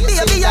tweezer.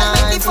 Baby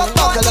I make the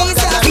fuck out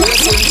easier.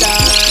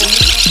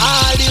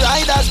 All the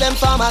riders them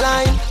form a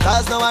line,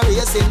 cause now a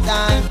racing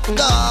time.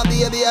 Go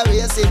baby a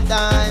racing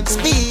time.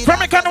 Speed. From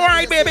me can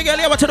ride baby girl,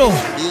 you what to do?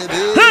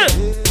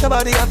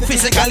 Somebody have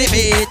physically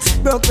beat.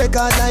 Broke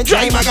record like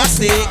drive a gas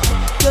stick.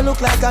 You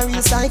look like a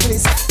real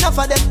cyclist. Enough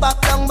of them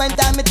back down when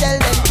time me tell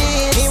them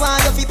this. Me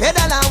want you fi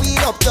pedal and wheel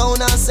up down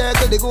and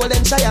circle the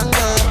golden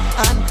triangle.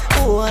 And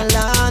hold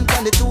on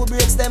on the two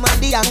brakes them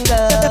and the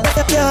angle.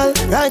 Girl,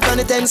 ride on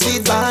the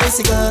 10-speed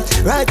bicycle.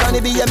 Ride on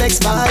the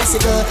BMX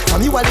bicycle.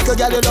 From you a little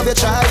girl you love your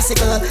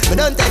tricycle. But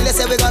don't tell you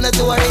say we gonna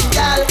tour it,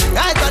 girl.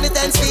 Ride on the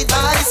 10-speed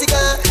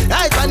bicycle.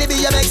 Ride on the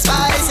BMX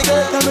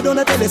bicycle. Now me don't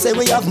tell you say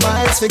we have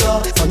miles figure.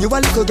 From you a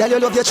little girl you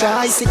love your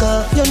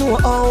tricycle. You know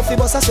how fi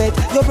bust a sweat.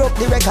 You broke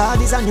the record.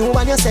 A new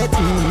one you set.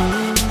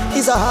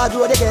 It's a hard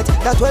road to get.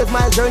 That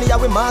 12-mile journey I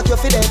will mark you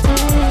for that.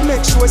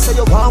 Make sure say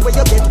you want where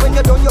you get. When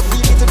you're done you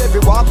feel it to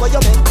every walk where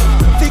you make.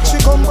 Victory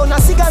come on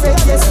a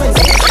cigarette. Yes friends.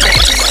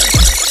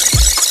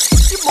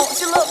 You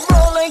box you look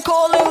rolling,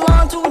 calling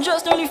line to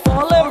just nearly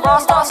falling.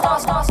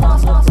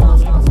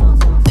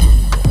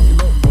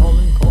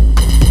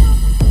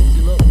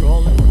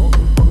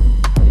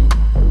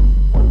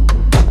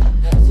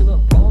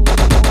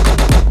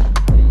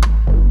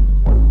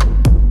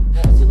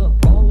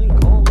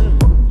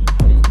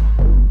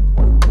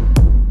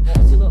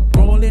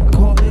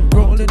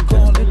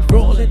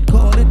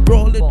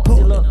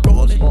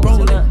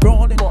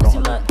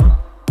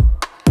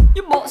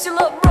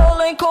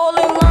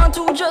 Calling line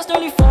to just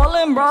nearly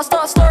falling. Bra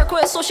start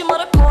quit, so she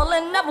mother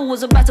calling. Never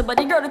was a better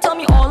buddy girl to tell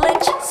me all in.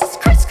 Jesus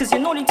Christ, cause you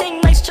know the thing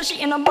nice.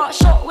 Chushy in a box,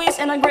 short waist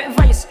and a great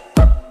vice.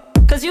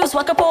 Cause you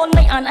swag up all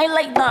night and I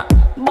like that.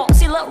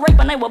 Boxy look rape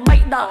and I will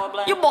bite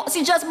that. You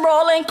boxy just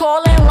brawling,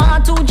 calling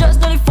line to just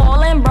nearly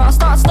falling. Bra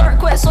start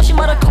quit, so she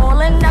mother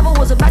calling. Never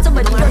was a better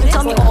buddy girl to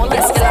tell me all in.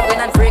 Yes, girl, I win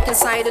and break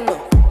inside, you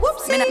know.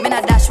 Me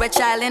not dash with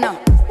child, you know.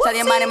 Tell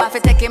your man him have to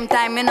take him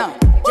time, you know.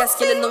 Just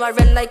killing no I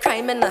red like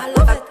crime, you know.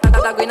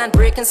 I go in and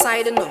break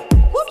inside, you know.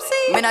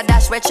 Me not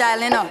dash with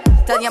child, you know.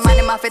 Tell your man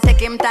him have to take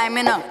him time,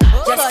 you know.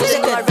 Just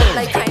killing no I red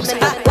like crime, you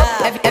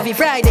know. Every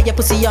Friday your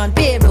pussy on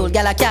payroll.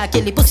 Girl I can't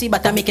kill the pussy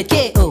but I make it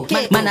KO.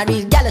 Man a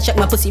real gal I check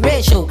my pussy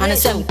ratio. And a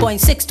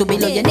 7.6 to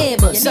below your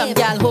neighbors. Some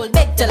gal hold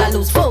big till I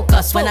lose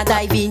focus. When I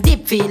dive in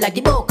deep feel like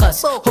the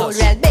Bocus. Hold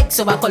real big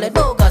so I call it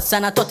bogus.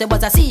 And I thought it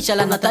was a seashell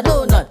and not a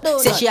donut.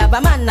 Say she have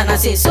a man and I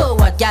say so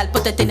what. Gal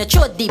put it in the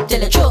throat deep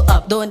till it throw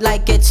up. Don't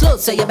like it slow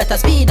so you better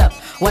speed up.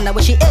 Wonder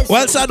where she is.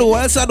 Well Sadu.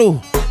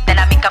 Then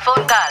I make a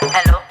phone call.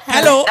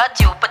 Hello. Not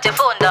you, put your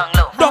phone down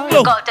low.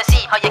 Call to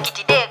see how your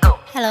kitty day go.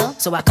 Hello.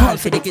 So I call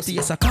for the kitty,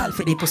 yes I call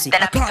for the pussy.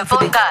 Then I make a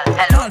phone call.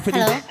 Hello.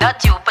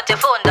 Not you, put your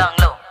phone down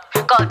low.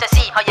 Call to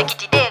see how your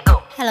kitty day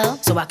go. Hello.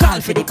 So I call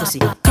for the pussy.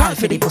 Call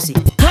for the pussy.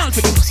 Call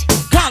for the pussy.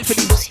 Call for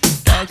the pussy.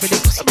 Call for the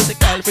pussy. I say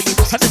call for the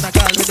pussy. And then I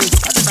call for this.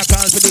 And then I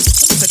call for this.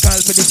 I say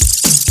call for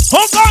this.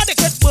 Oh God, they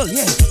can bull,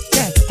 yeah.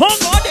 Oh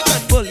God, they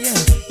can bull, yeah.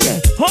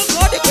 Oh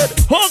God, they can.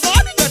 Oh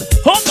God, they can.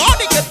 Oh God,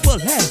 they can bull,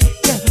 yeah.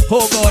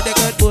 Oh God, they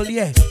can bull,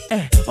 yeah.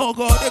 Oh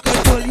God, they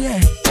can bull, yeah.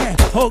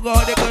 Oh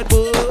God, they can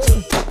bull.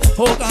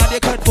 Oh God, they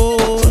can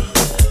bull.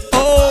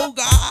 Oh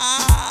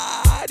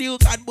God, you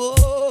can bull.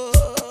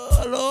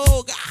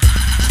 Oh God,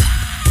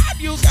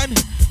 you can.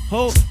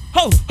 Oh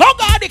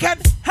God, they can.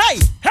 Hey,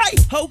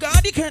 oh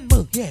God, they can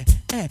bull, yeah.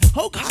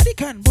 Oh God, they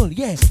can bull,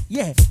 yeah.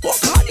 Oh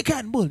God, they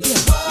can bull, yeah.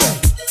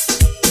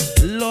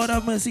 Lord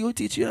have mercy, who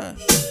teach you that?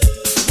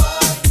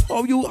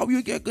 How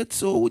you get good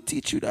so who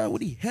teach you that? Who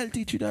the hell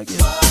teach you that again?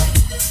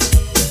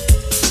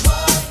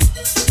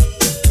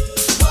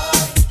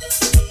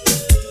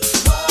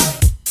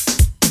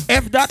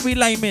 F that with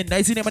Lyman,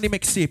 that's the name of the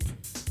mixtape.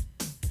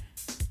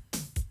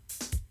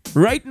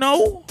 Right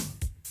now,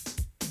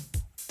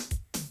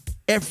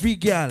 every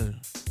girl,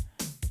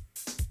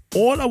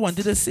 all I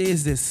wanted to say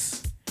is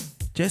this.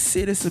 Just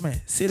say this to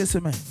me. Say this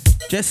to me.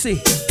 Just say.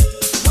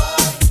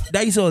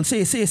 That is all.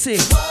 Say.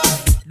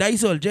 That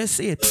is all. Just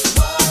say it.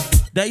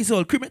 That is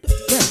all. Scream it.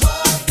 Yeah.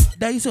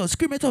 That is all.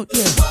 Scream it out.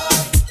 Yeah.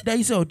 That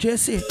is all.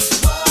 Just say it.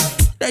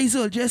 That is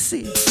all. Just say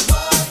it.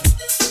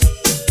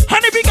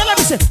 Honeybee Every girl let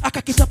me say, I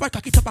cock it up,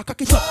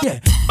 yeah.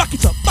 Back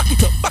it up,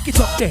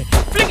 there.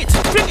 Fling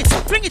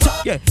it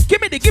up, yeah.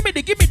 Give me the.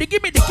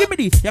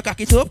 You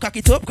cock it up,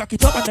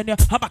 and then you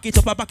back it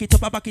up,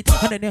 and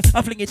then you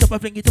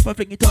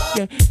fling it up,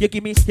 yeah. You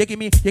give me.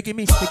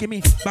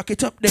 Back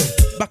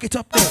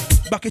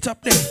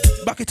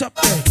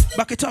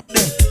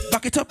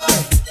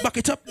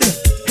it up there.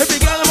 Every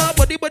girl want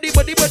body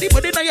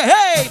now your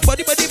hey,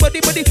 body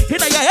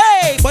inna your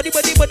hey, body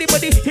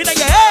inna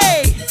your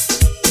hey.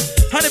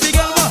 And every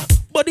girl want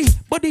body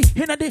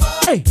inna the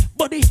hey,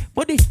 body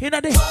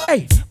inna the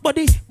hey,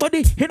 body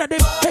inna the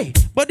hey,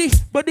 body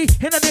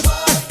inna the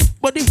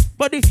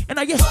body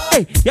inna your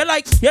hey. You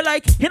like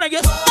inna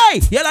your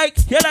hey, you like.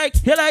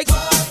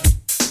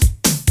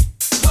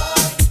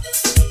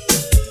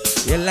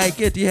 You like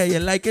it, yeah, you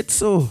like it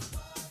so.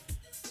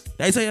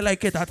 That's how you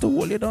like it. I have to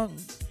hold it down.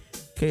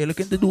 Okay, you're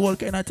looking to do all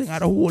kind of thing. I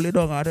have to hold it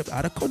down. I have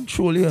to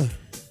control you.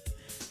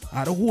 I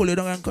have to hold it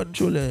down and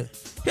control you.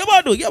 Yeah,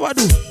 what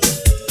do?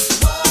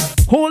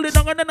 Hold it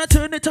down and then I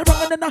turn it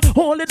around and then I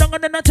hold it down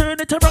and then I turn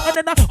it around and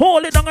then I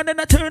hold it down and then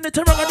I turn it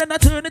around and then I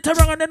turn it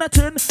around and then I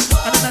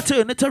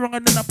turn it around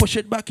and then I push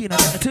it back in and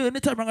then I turn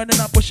it around and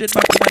then I push it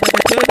back in and then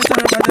I turn it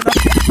around and then I...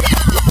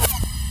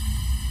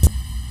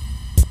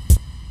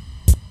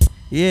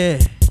 Yeah.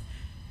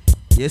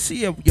 You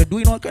see, you're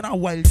doing all kind of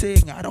wild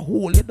thing. I had to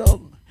hold it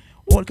down.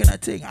 All kind of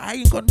thing. I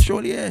in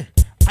control, yeah.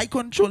 I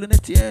controlling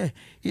it, yeah.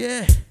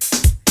 Yeah.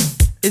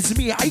 It's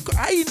me. I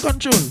in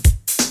control.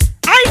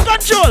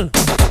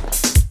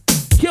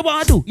 Here what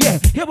I do, yeah.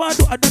 Here what I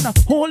do. And then I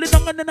hold it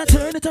down and then I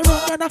turn it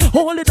around and I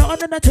hold it down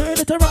and then I turn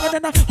it around and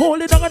then I hold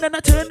it down and then I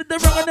turn it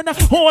around and then I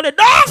hold it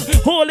down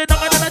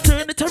and then I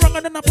turn it around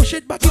and then I push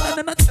it back in and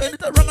then I turn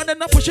it around and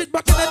then I push it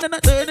back in and then I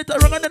turn it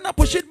around and then I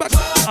push it back.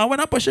 And when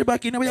I push it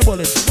back in, where you ball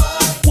it?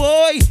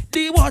 Whoa,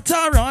 the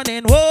water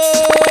running,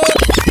 whoa.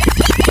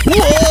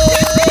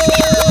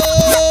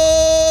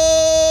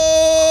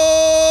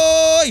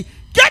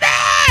 Get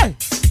it!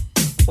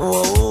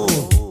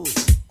 Whoa.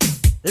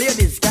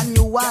 Ladies, can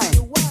you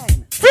whine?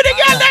 Free the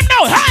girl them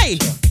now, hey!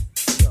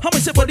 How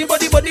much say body now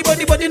your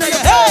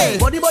hey?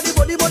 Body in your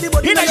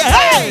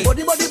hey!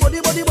 Body in your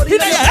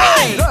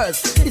hey!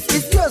 Girls, it's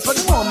yours for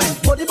the moment.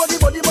 Body now your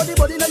hey.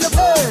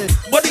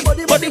 Body in your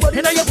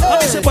how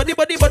much say body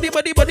now your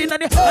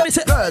how much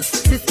say girls,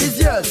 this is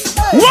yours.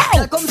 Hey, wow!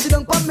 girl, come sit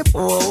down on me.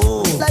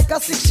 Oh. Like a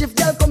 6-shift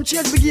girl, come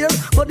change with gear.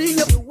 Body in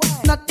your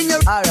not in your.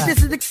 Alright.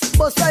 This is the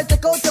bus I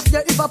take out of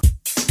your if I.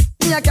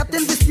 Me a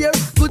captain this year.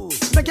 Good,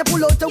 make you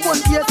pull out the one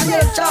ear to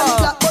your Charlie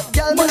Black, but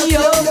girl, money yo.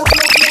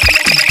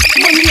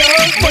 Money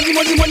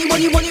for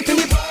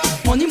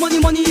whip.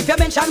 Money if you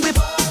mention whip.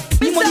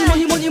 Money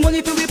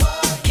for whip.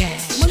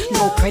 Cash,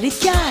 no credit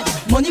card.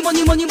 Money for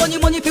whip. Money if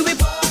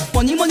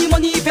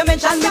you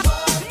mention whip.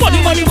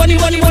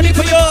 Money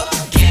for you.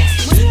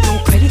 Cash, no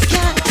credit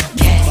card.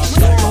 Cash,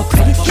 no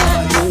credit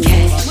card.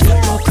 Cash,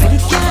 no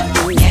credit card.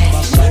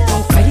 Cash,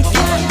 no credit card.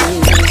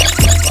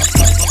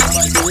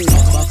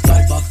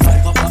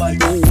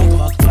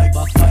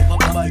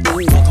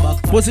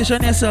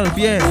 Position yourself,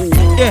 yeah.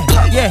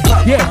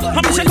 How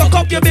me say cock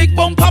up your big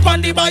bump up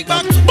on the bike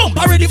back.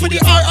 Bumper ready for the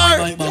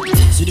RR.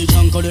 See the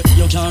junk of it,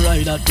 you can't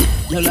ride that.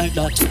 You like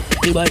that,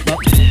 the bike back.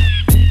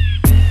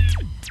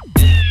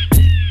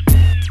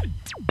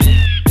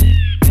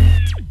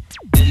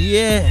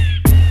 Yeah.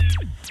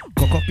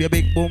 Cock up your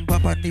big bump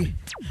up on the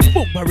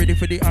bumper ready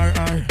for the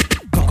RR.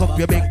 Cock up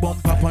your big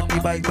bump up on the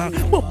bike back.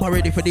 Bumper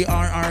ready for the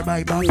RR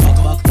bike back.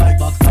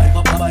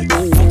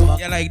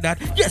 You like that?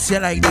 Yes, you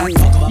like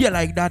that. You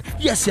like that?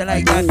 Yes, you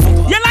like that.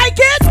 You like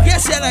it?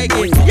 Yes, you like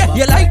it. Yeah,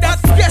 you like that?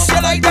 Yes,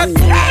 you like that.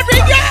 Every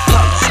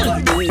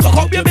girl, cock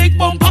up your big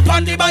bump up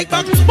on the bike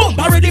back.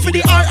 Bumper ready for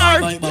the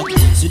RR.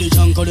 See the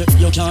junk of it,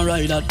 you can't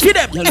ride that. Get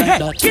them, you like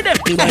that. Get them,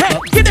 the bike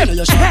back. get them,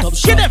 You shut up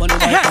shop on the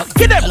bike back.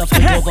 get them,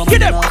 get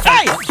them,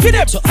 hey, get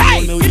them, So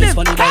hey, me get them,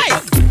 on the bike hey.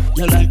 back.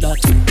 You like that,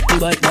 the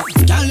bike back.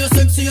 Girl, you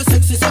sexy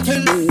so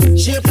kill.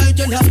 Shape like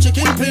you have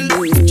chicken pill.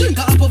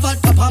 Drink a apple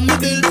vodka on me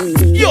bill.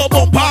 Yo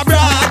bumper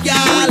broad,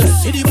 y'all.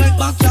 See the bike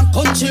back, you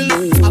come chill.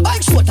 A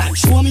bike show time,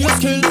 show me your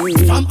skill.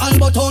 From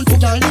Alberton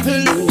to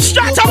Galliville.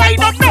 Start to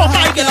wind up now,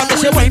 my girl. I'm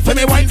say wine for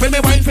me. Let me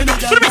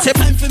say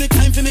time for me,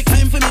 girl.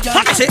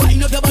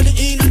 Wind up your body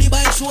in on the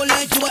bike show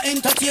like you are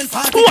entertained.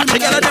 What the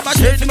girl? Them a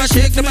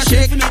shake.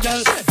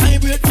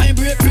 Vibrate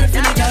for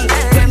me, girl.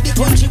 When the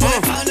punchy boy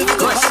fall in the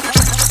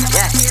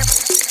Yeah.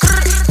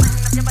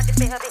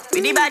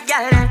 With the bad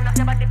girl,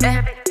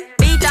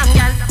 beat on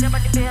girl,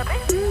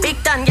 big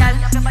ton girl.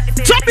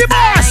 Drop the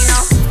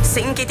boss.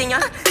 Sink it in ya,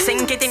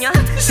 Sink it in your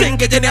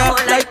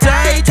hole like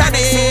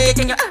Titanic.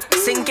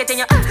 Sink it in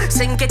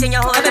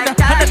your hole like And then I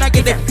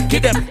Titanic. get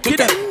them.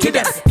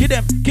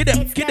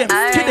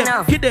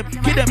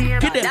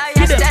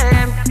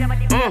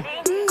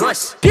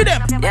 Gosh. Get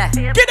them. Yeah.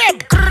 Get them.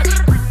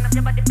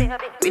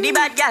 With the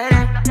bad girl,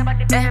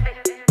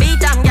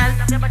 beat on girl,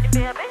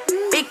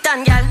 big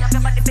ton girl.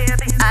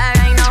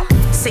 Alright now,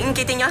 sink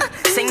it in your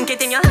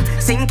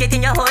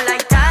hole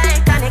like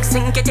Titanic.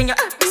 Sink it in your,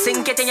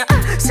 sink it in your,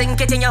 sink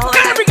it in your whole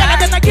Every girl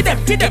then I get them.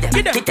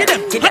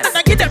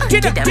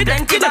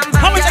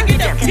 How much I get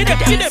them? Get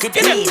them.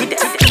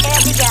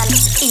 Every girl,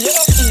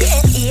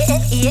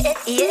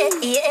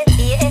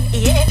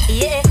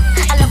 yeah.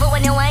 I love it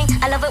when you whine,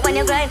 I love it when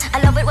you grind, I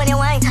love it when you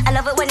whine, I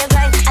love it when you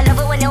grind, I love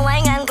it when you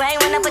whine and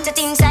grind. When I put it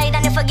inside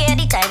and you forget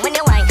the time when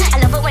you whine. I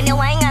love it when you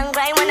whine and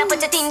grind. When I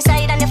put it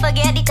inside and you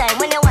forget the time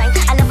when you whine.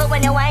 I love it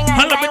when you whine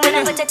and grind. When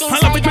I put it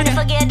inside and you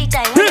forget the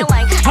time when you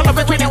whine. I love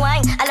it when you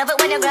whine, I love it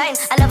when you grind,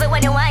 I love it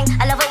when you whine,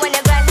 I love it when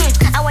you grind.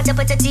 I want to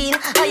put it in,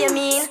 how you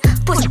mean?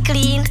 Push it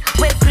clean,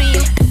 whip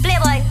cream,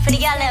 Playboy for the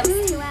girl them.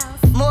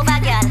 Move a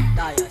girl,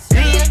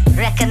 real,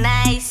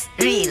 recognize,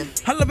 real.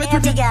 Holla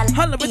between you,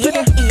 holla between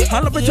you,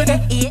 holla between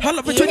you,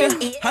 holla between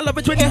you, holla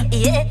between you.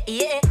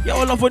 You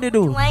all love what you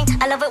do.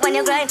 I love it when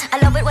you grind, I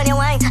love it when you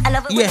whine, I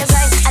love it when you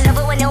grind, I love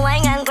it when you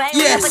whine and grind.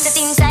 When I put it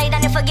inside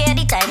and you forget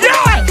the time.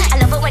 I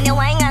love it when you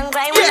whine and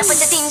grind. When I put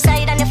it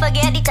inside and you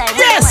forget the time.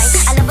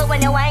 I love it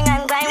when you whine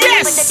and grind. When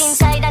I put it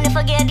inside and you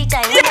forget the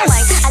time.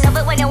 I love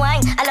it when you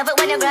whine, I love it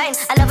when you grind,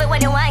 I love it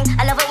when you whine,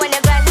 I love it when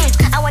you grind.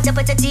 I want to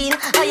put it in,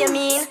 how you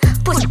mean?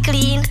 Push it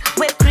clean,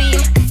 whip cream,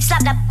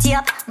 slap that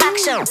tip, back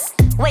shot.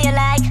 Where you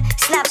like,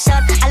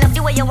 snapshot. I love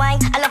the way you whine,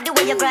 I love the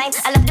way you grind,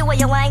 I love the way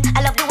you whine,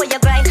 I love the way you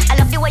grind, I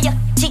love the way you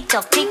tick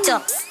tock on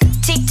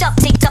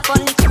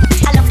the.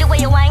 I love the way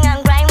you whine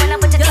and grind. When I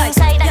put it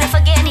inside and you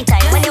forget the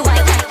time when you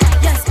whine.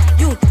 Yes,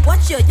 you, what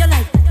you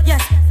like?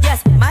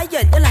 Yes, my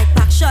girl, you like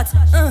back shots.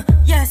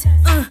 Yes,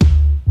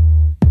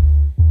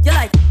 you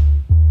like.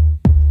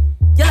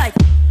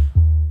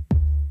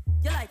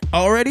 I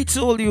already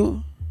told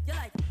you.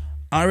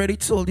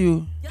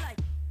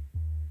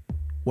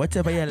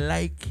 Whatever you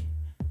like,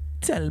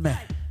 tell me.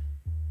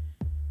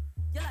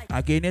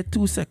 I gave you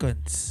 2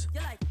 seconds.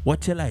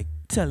 What you like,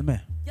 tell me.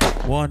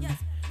 1,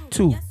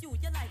 2.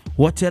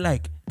 What you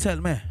like,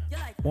 tell me.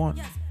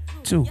 1,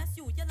 2.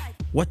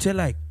 What you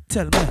like,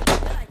 tell me.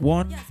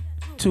 1,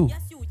 2.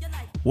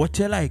 What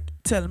you like,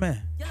 tell me.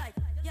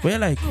 What you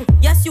like?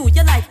 Yes, you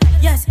like.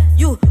 Yes,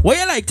 you. What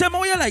you like? Tell me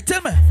what you like.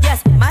 Tell me.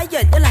 Yes, my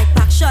girl, you like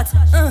back shots.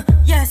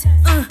 Yes,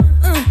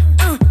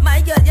 my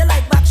girl, you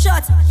like back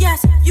shots.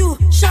 Yes, you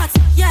shots.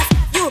 Yes,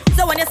 you.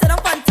 So when you sit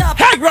up on top,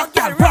 hey, rock,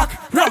 girl, rock.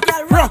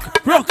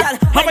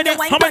 How many?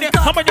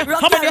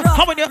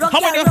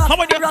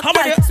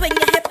 Swing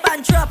your hip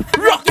and drop.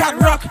 Rock,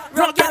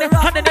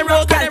 hand in the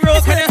rock.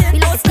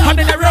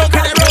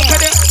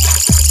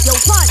 Yo,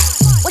 Pod,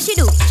 what she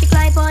do? She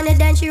climb on it,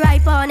 then she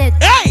ride on it.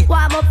 Hey!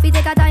 Warm up, fi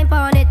take a time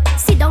on it.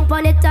 Sit down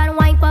on it and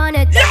wine on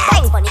it.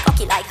 Yo! Funny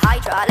cocky like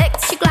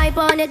hydraulics. She climb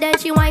on it, then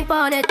she wine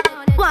on it.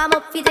 Warm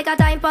up, fi take a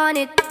time on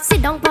it.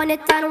 Sit down on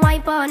it and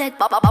wine on it.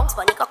 Bounce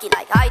funny cocky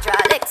like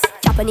hydraulics.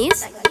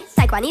 Japanese,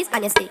 Taiwanese,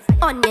 and you stay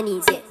on your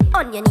knees, yeah.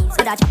 On your knees.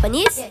 With a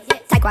Japanese,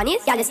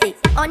 Taiwanese, y'all stay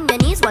on your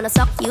knees. Wanna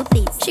suck you,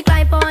 please. She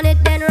climb on it,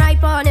 then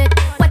ride on it.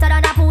 Wetter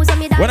than a pools on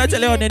me. When I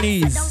tell you on your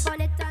knees,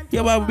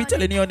 yeah, well, we'll be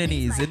telling you on your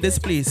knees in this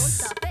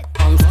place.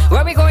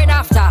 Where we going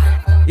after?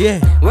 Yeah.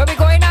 Where we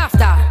going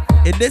after?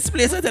 In this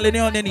place, I'm telling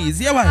you on your knees.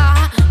 Yeah, why?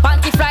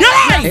 Panty fly.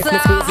 Yeah. If me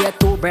squeeze your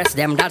 2 breasts,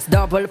 them that's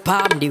double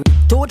palm. The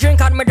 2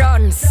 drink on me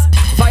dance.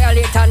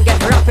 Violate and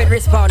get rapid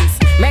response.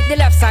 Make the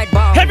left side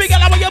bounce. Every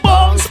girl, I want your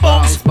bounce.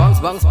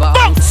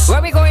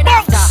 Where we going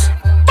after?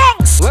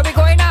 Where we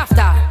going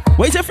after?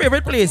 Where's your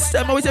favorite place?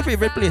 Tell me what's your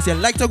favorite place. You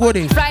like to go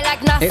there? Fly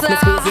like NASA. If me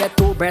squeeze your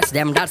 2 breasts,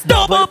 them that's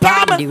double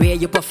palm. The way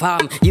you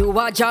perform, you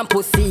a jump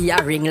pussy,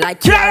 a ring like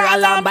Cara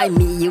Lamb. By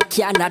me, you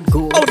cannot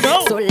go. Oh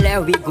no. So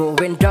let we go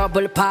in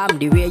double palm.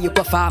 The way you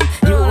perform,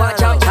 you a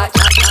jump. What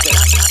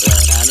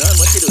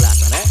she do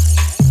last one, eh?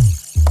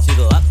 She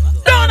go up.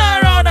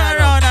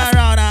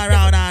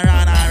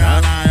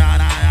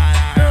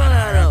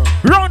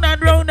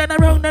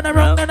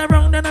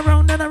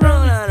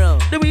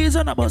 The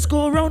reason the bus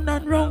go round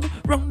and round.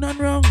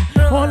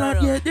 Hold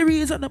on, yeah, the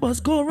reason the bus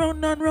go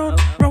round and round.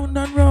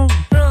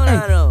 Hey,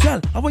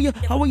 girl, how are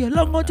you?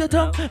 Long out your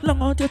tongue.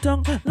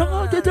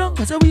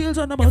 Cause the wheels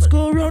on the bus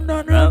go round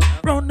and round.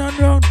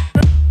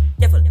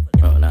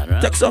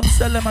 Take some,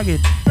 tell them again.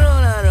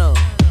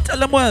 Tell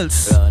them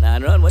else.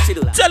 What she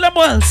do last? Tell them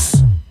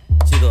else.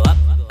 She go up,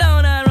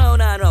 down and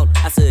round.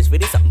 I search for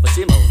this something for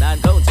Simone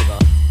and go. She go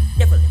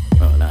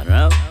round and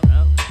round.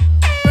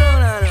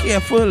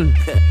 Careful.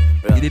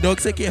 Did the dog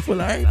say careful,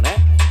 alright?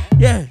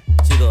 Yeah.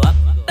 She go up,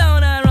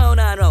 down and round.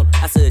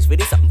 I search for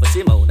this something for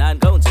Simone and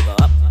go. She go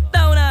up,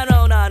 down and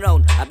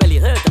round. I belly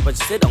hurt her but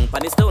she sit down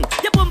on the stone.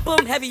 Your boom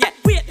boom heavy, yeah,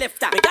 weight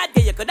lifter. Me God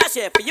give you could dash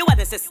here for you and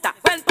the sister.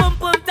 When boom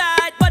boom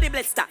tight, body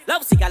blister.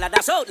 Love sick, I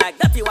dash out like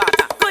dirty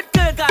water. Good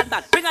girl, God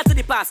man, bring her to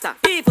the pastor.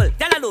 People,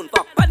 tell alone,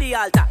 fuck, on the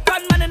altar.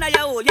 Gunman in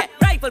your hole, yeah,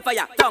 rifle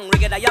fire. Tongue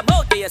ring in your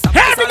mouth, yeah,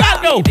 something. Hey, we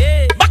go.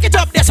 Back it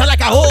up, there, so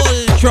like a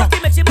whole truck.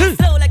 She make she move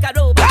slow like a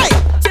robot.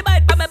 She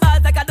bite from my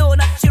balls like a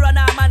donut. She run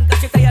her man cause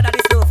she tired of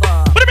the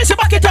sofa. But me say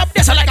back it up,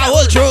 there, so like a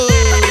whole truck.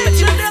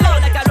 She move slow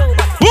like a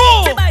robot.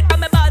 She bite from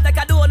my balls like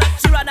a donut.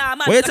 She run her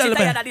man cause she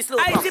tired of the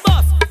sofa. I see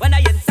boss when I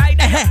inside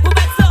there. Who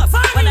makes sauce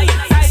when I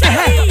inside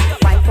there?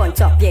 Wine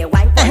punch up, yeah,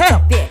 wine punch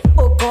up, yeah.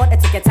 Oh God, I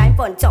take your time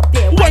punch up,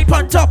 yeah. Wine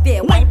punch up,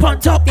 yeah. Wine pon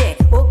top, yeah.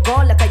 Oh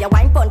God, look at your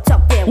wine pon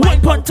top, yeah.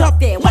 Wine pon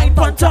top, yeah. wine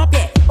pon top,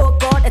 yeah. Oh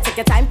God, take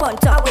your time pon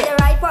top, yeah.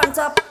 Right pon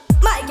top,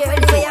 my girl,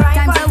 the way you right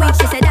times pon a week,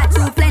 top. she said that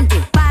too plenty.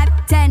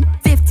 5, 10,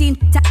 15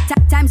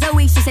 times a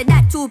week, she said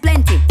that too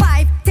plenty.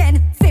 5,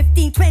 10,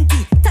 15,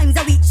 20 times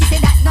a week, she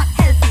said that's not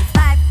healthy.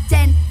 5,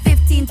 10,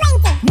 15,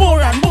 20.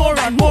 More and more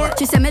and more.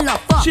 She said me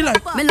love fuck, She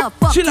like, me love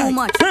fuck she too like,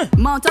 much. huh?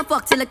 Mount of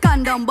fuck till the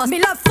condom bust. Me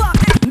love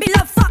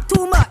fuck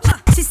too much.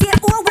 She said,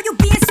 oh, why you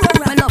being so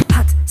rough? Me love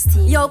hot,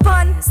 Steamy. Yo,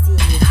 pun,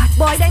 steamy hot.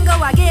 Boy, then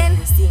go again,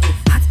 steamy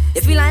hot.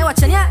 If you like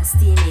watching ya,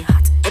 steamy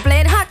hot. You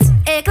playing hot,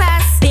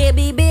 A-class.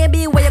 Baby,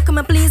 baby, where you come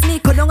and please me?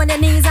 Go down on your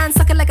knees and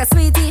suck it like a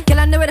sweetie. Girl,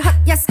 I know it hot,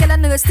 yes, girl, I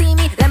know it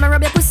steamy. Let me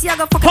rub your pussy, I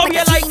go fuck it How like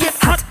you a like genie. it?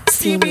 Hot,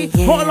 steamy.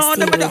 Hold on,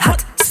 let me the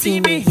hot,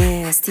 steamy.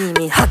 Yeah,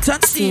 steamy, Hot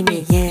and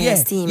steamy. yeah,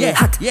 steamy,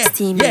 hot,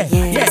 steamy,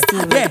 yeah,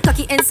 steamy.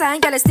 Cocky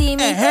inside, girl, it's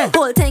steamy.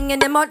 Whole thing in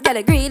the mud, girl,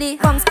 it greedy.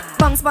 Bungs,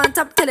 bungs, bun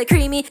top till it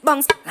creamy.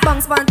 Bungs,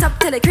 bungs, bun top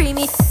till it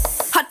creamy.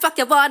 Hot fuck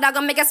your water,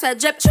 gonna make a sweat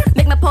drip.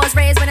 Make my paws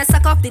raise when I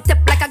suck off the tip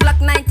like a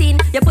Glock 19.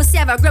 Your pussy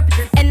have a grip,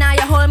 and now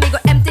you hold me, go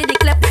empty the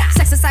clip.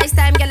 Exercise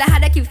time, girl, I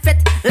had to keep fit.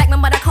 Like my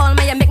mother call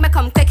me, you make me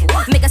come quick.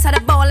 Make us had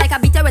a ball like I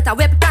beat her with a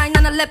whip. Tying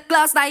on a lip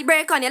gloss, like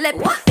break on your lip.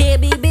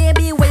 Baby,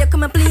 baby, where you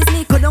come and please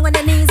me? Go down on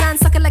the knees and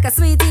suck it like a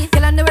sweetie.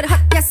 Girl, I know it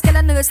hot, yes, girl,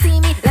 I know it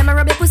steamy. Let me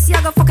rub your pussy,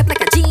 I go fuck it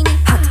like a genie.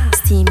 Hot,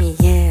 steamy,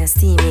 yeah,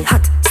 steamy.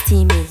 Hot,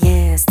 steamy,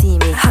 yeah,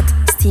 steamy. Hot,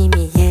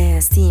 steamy, yeah,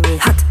 steamy.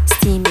 Hot,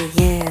 steamy,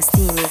 yeah,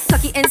 steamy.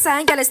 Cocky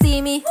inside, girl, it's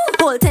steamy.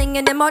 Whole thing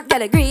in the mud,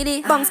 girl, it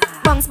greedy. Bungs,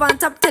 bungs, bun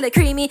top till it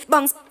creamy.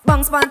 Bungs,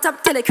 bungs, bun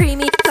top till it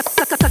creamy.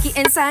 Cocky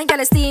inside, girl,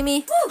 it's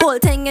steamy. Whole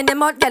thing in the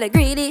mud, girl, it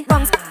greedy.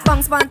 Bungs,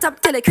 bungs, bun top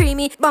till it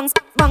creamy. Bungs,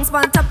 bungs,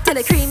 bun top till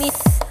it creamy.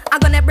 I'm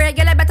gonna break,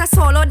 girl, I better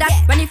swallow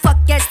that. When you fuck,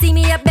 get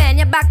steamy, you bend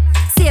your back.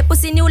 See a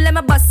pussy new, let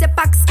me bust your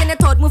pack. Skin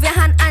it out, move your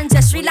hand and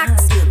just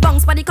relax.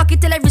 Bounce body cocky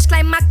till it reach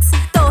climax.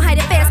 Don't hide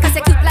your face, cause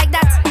you cute like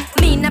that.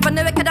 Me never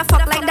knew it coulda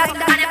fuck like that.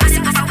 And the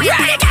pussy cause we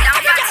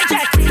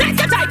take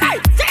your time, hey.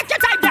 Take your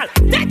time, girl.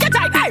 Take your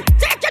time, hey.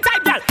 Take your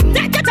time, girl.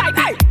 Take your time,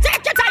 hey.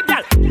 Take your time,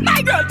 girl.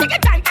 My girl, take your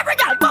time. Every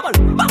girl, bubble,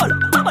 bubble,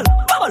 bubble,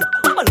 bubble,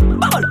 bubble,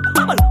 bubble,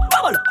 bubble,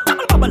 bubble,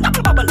 bubble, bubble,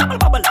 bubble,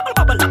 bubble, bubble,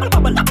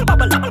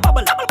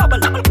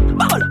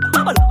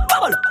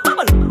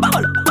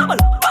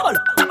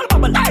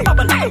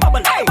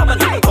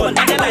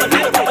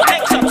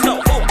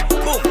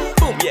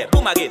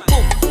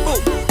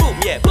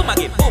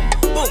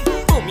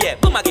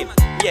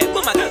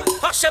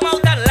 Hush them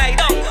out and lie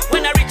down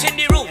when I reach in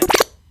the room.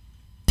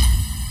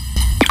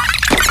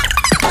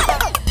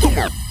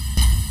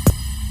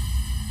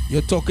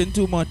 You're talking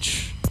too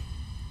much.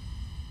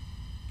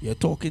 You're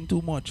talking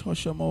too much.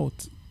 Hush your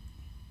mouth.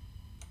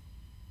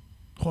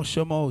 Hush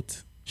your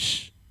mouth.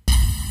 Shh.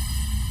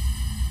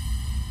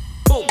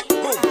 Boom,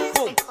 boom,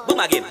 boom, boom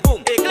again.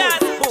 Boom, a glass.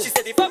 Boom. She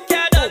said the fuck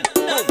ya done.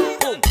 Boom,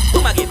 boom,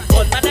 boom again.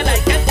 One man I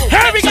like it. Boom.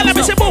 Here we go. Let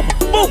me say boom,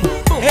 boom,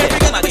 boom. Here we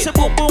go. Let me say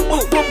boom, boom,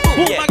 boom, boom,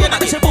 boom. Boom again.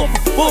 Let me say boom,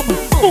 boom,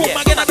 boom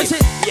again. Let me say.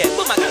 Yeah,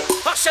 boom again.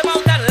 Hush them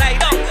out and lie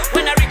down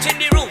when I reach in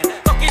the room.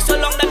 Cocky so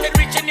long that it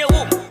reach in your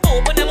womb.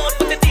 Open them out,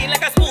 put it in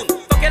like a spoon.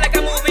 Fuck it like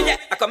a movie, yeah.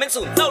 I coming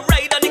soon. Now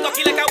ride on the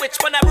cocky like a witch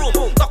on a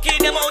broom. Cocky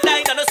them out,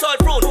 dying on a salt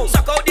prune.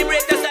 Suck out the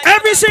brain just like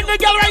every single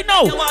girl right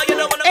now.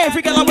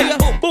 Every girl, how are you?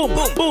 Boom,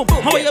 boom,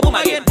 boom. How are you? Boom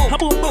again. Boom,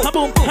 boom,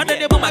 boom. And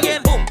then you boom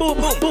again. Boom, boom,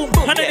 boom.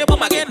 And then you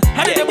boom again.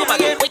 And then you boom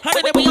again. And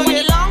then you boom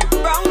again. Long,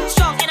 brown,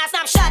 strong, in a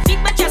snapshot,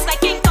 fit but just like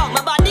King Kong.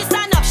 My body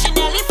stand up, she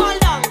nearly fall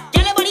down.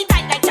 Get your body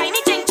tight like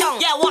Chinese ching chong.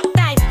 Yeah, what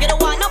time? You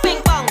don't want no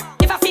ping pong.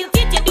 If I feel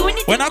it, you're doing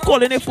it. When I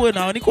call in a phone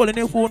now, when I call in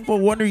a phone for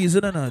one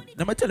reason or not,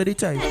 let me tell you the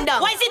time.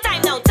 Why is it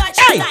time now? Touch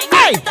time,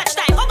 yeah. Touch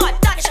time, oh God,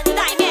 touch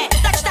time, yeah.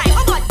 Touch time,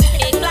 oh God,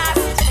 A class.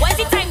 Why is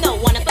it time now?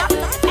 1 o'clock.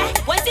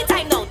 Why is it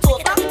time now? 2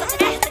 o'clock.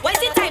 Why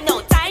is it time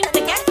now? Time to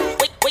get.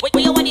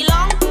 We want the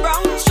long,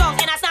 brown, strong,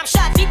 in a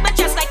snapshot, fit but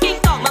just like King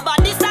Kong. My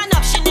body stand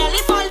up, she nearly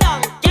fall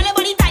down. Get your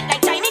body tight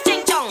like Chinese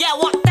ching chong. Yeah,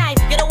 what time?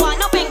 You don't want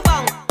no ping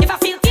pong. If I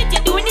feel it,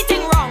 you're doing the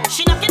thing wrong.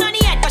 She knocking on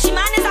the head, but she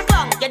man is a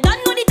clown. You don't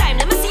know the time,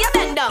 let me see you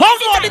bend down.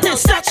 Hold on, it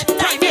is touch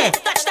time, yeah.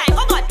 Touch time,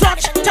 oh God,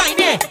 touch time,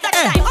 yeah. Touch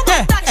time, oh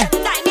God, touch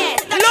time, yeah.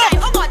 Touch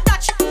time, oh God,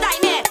 touch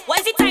time, yeah. Why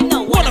is it time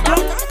now? 1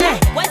 o'clock.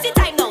 Why is it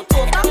time now? 2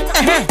 o'clock.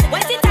 Why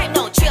is it time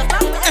now? 3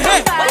 o'clock.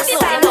 Why is it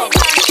time now?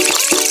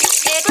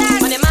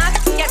 On the mark,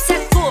 get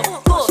set, go,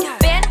 go.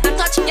 Bend and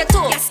touch your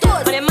toe.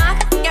 On the mark,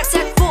 get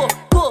set, go,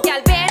 go.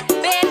 Girl, bend,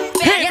 bend,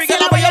 bend. Hey,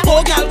 girl, where you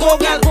go, girl, go,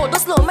 girl. Go, don't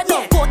slow me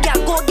down. Go, girl,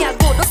 go,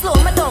 don't slow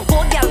me down.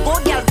 Go, girl, go,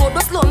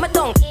 don't slow me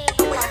down.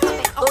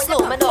 Don't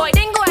slow me down. Boy,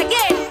 then go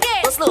again.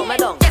 Don't slow me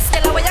down. Yes,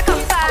 girl, where you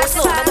come fast. Don't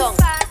slow me down.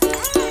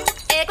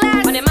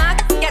 A-class. On the mark,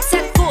 get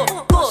set, go,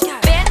 go.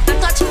 Bend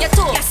and touch your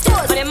toe.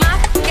 On the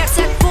mark, get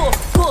set, go,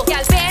 go.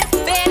 Girl, bend,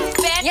 bend,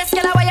 bend. Yes,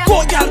 girl, where you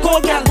go, girl,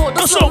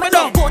 don't slow me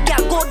down. Go, don't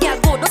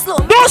slow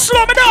me down. Don't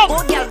slow me down. Go,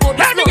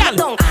 don't slow me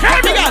down.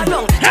 Hey,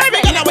 girl. Hey,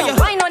 girl, where you?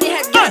 Wine on the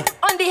head, girl.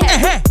 On the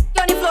head.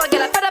 You on the floor,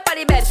 girl. Fed up on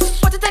the bed.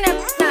 Put it in your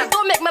nah.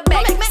 Don't make me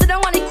beg. Sit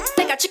down on it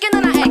like a chicken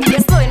on a egg.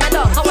 You're slowing me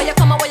down. How you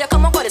come? How you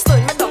come? God is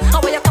slowing me down.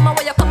 How you come?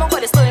 How you come?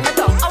 God is slowing me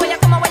down. How you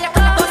come? How you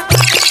come?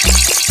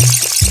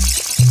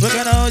 We're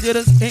gonna what you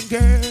just ain't,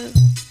 girl.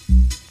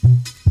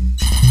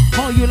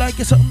 How you like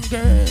it something,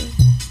 girl?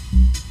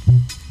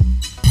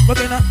 What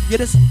can I get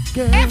this,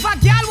 girl? If a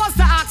girl was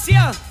to ask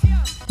you,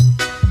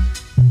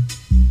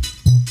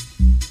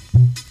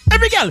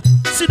 every girl,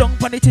 sit down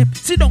on the tip,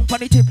 sit down on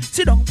the tip,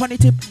 sit down on the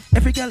tip.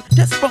 Every girl,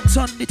 just bounce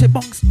on the tip,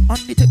 bounce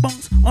on the tip,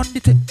 bounce on the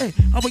tip. Hey,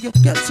 how about you?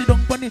 Girl, sit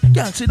down on it,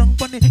 girl, sit down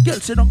on it, girl,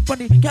 sit down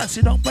on it, girl,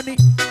 sit down on it.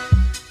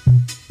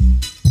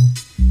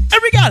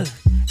 Every girl,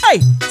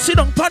 hey, sit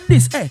down on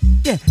this, hey,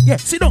 yeah, yeah,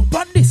 sit down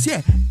on this,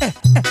 yeah,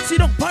 sit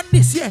down on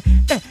this, yeah,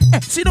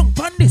 sit down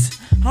on this.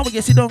 How about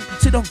you sit down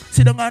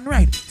and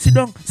right, sit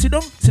down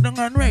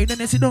and right, and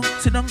then sit down,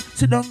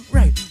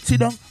 right, sit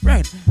down,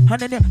 right,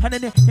 and then you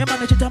manage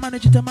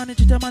it. You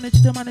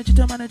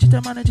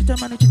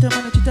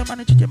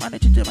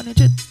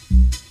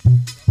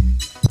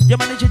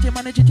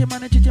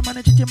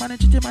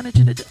manage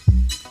it.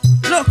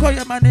 Look how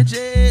you manage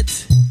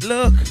it.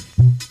 Look.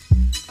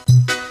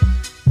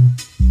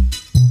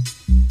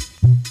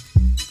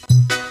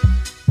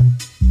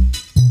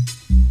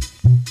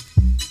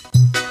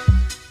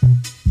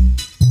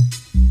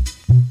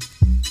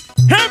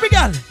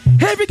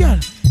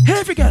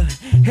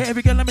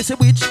 Every girl, let me say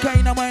which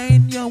kind of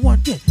wine you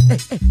want, yeah,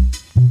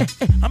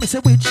 let me say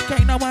which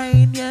kind of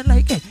wine you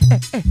like,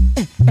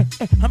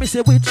 let me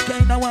say which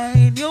kind of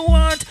wine you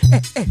want,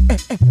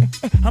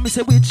 let me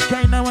say which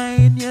kind of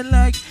wine you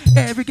like.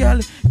 Every girl,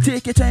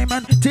 take your time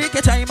and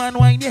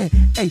wine, yeah,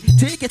 hey,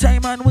 take your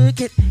time and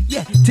work it,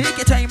 yeah, take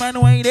your time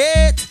and wine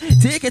it,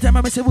 take your time,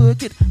 let me say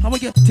work it. How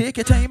about you take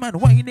your time and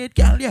wine it,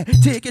 girl, yeah,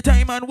 take your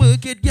time and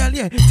work it, girl,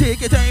 yeah,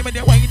 take your time and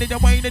you wine and you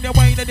wine and you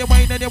wine and you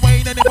wine and you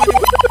wine and you wine.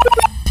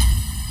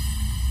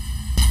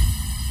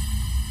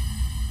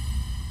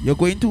 You're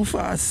going too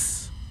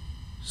fast.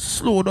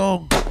 Slow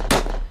down.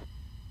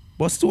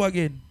 Bus 2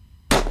 again.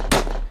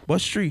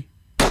 Bus 3.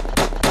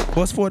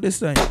 Bus 4 this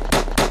time.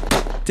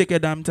 Take your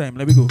damn time.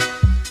 Let me go.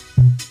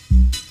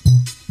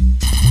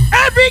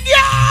 Every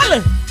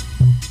girl!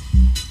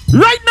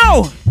 Right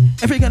now!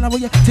 Every girl, I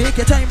want you take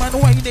your time and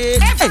wine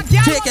it. Hey,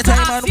 take your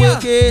time and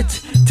work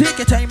it. Take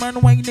your time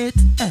and wine it.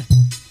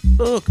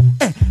 Look,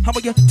 how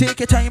about you take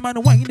your time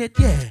and wine it,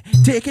 yeah.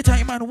 Take your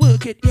time and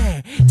work it,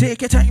 yeah.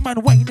 Take your time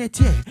and wine it,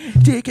 yeah.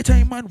 Take your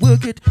time and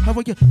work it. How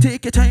about you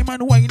take your time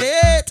and wine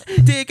it?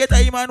 Take your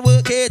time and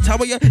work it. How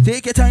about you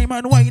take your time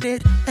and wine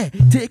it?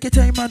 Take your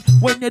time and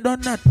when you're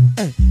done that,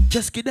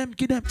 just give them,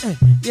 yeah.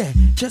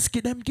 Just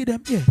give them,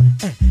 yeah.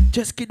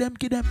 Just give them,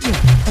 yeah.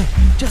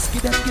 Just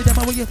give them.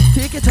 How about you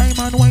take your time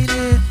and wine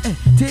it?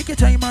 Take your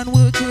time and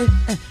work it.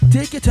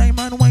 Take your time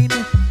and wine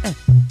it.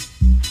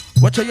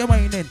 Watch how you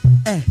whining,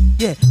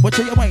 yeah. Watch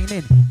how you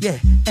whining, yeah.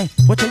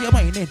 Watch how you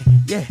whining,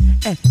 yeah.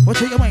 Watch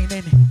how you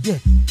whining, yeah.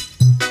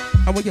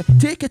 I want you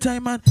take your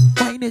time and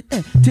whine it,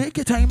 take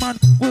your time and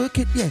work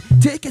it, yeah.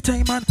 Take your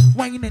time and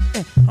whine it,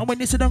 and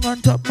when you sit down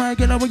on top, my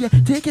girl, I want you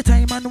take your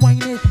time and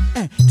whine it,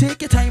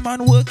 take your time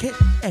and work it,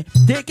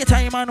 take your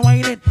time and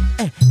whine it,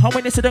 and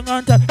when you sit down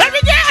on top,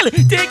 every girl,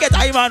 take your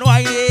time and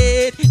whine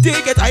it,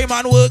 take your time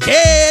and work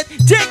it,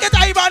 take your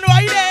time and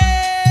whine it.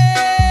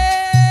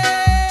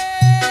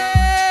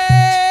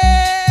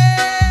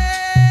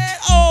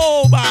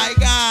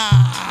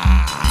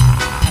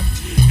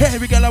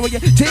 Every girl, I want you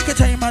take your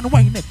time and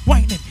whine it.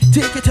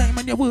 Take your time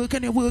and you work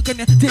and you work and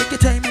you take your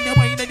time and you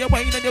whine and you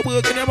whine and you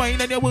work and you whine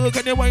and you work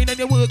and you whine and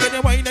you work and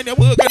you whine and you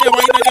work and you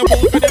whine and you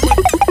work and you work.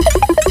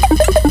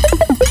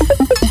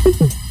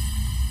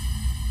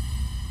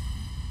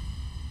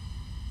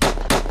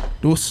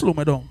 Don't slow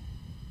me down.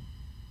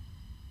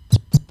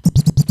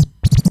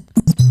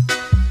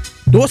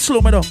 Don't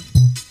slow me down.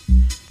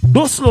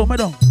 Don't slow me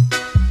down.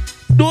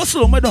 Don't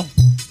slow me down.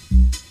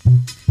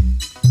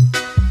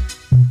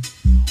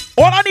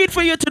 All I need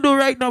for you to do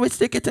right now is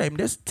take your time.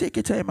 Just take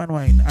your time and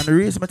wine and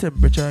raise my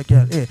temperature,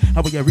 girl. Yeah.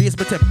 How about you raise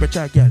my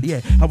temperature, girl? Yeah.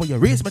 How about you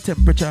raise my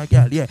temperature,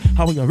 girl? Yeah.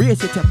 How about you raise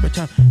your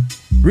temperature?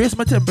 Raise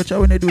my temperature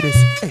when I do this.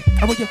 Hey.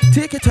 How about you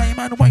take your time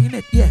and wine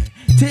it? Yeah.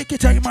 Take your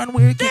time and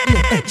work it.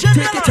 Yeah.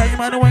 Take your time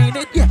and wine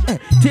it. Yeah.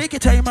 Take your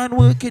time and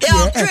work it.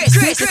 Yeah.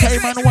 Take your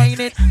time and wine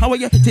it. How about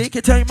you take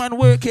your time and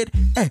work it?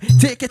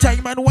 Take your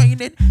time and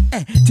wine it.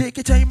 Take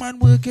your time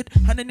and work it.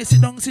 And then you sit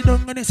down, and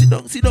you sit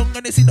down, and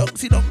you sit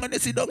down, and you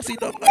sit down.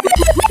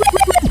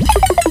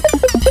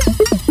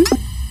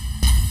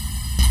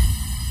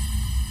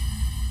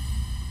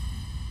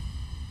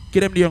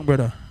 Get him the young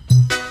brother.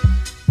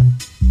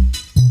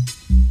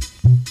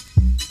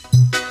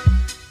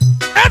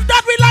 F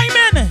that with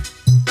Lyman.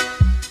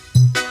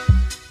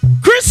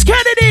 Chris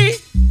Kennedy.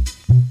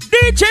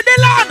 DJ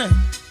Dylan.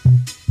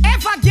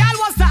 If a girl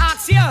was to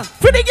ask you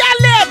for the girl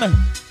them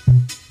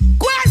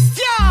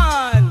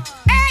question,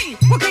 hey,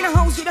 what kind of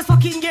house with a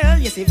fucking girl?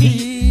 Yes, it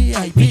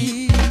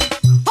VIP.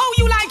 How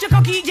you like your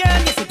cocky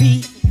girl? Yes, it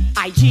IG.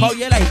 How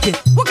you like it?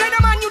 What kind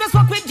of man you just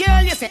fuck with,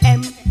 girl? Yes,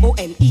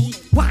 MONE.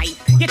 Why?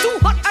 You're too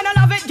hot and I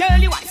love it, girl.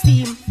 You want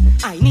steam?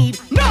 I need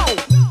no.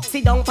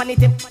 Sit down on the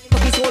tip.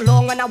 Took me so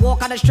long and I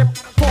walk on the strip.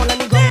 Fall on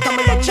the ground, come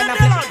along and I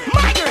flip.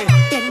 My girl,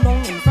 bend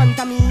down in front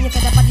of me. You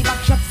said the body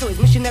back shot, so it's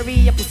missionary.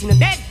 Your pussy no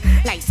dead.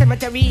 like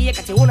cemetery. You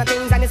got your own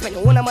things and you spend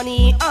your own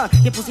money.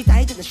 Your pussy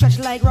tight and stretch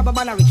like rubber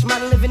band. A rich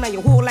man living on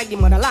your whole like the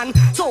motherland.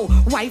 So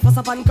why fuss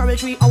up on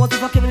courage 3 hours? We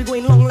fucking we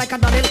going long like a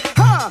Donald.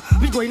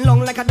 We going long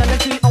like a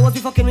Donald. 3 hours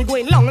we fucking we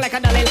going long like a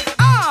Donald.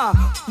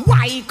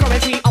 Why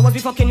courage 3 hours? We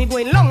fucking we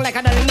going long like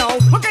a Donald now.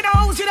 Look at the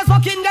house, you the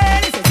fucking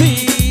girl.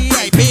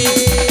 VIP.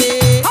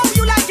 How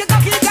you like your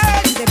cocky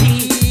girl? It's a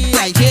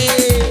VIP.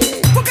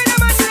 Look at the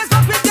man you the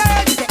stuff with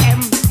girl. It's a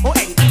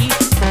MONE.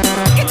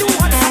 Get to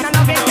one and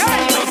another girl.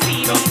 You will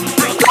see.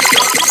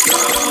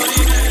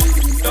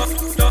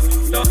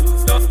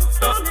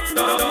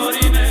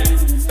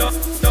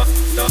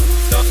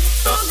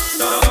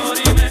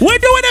 We're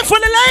doing it for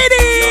the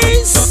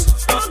ladies.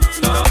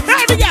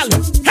 Every gal,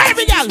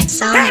 every gal,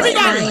 every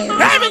gal,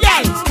 every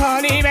gal.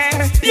 Honey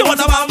man, you want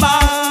a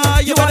mama,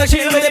 you wanna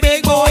chill with the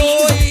big boy.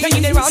 Now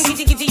you the round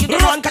kitty kitty, you the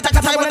run kata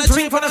kata, wanna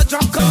drink for the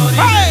drop.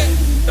 Hey.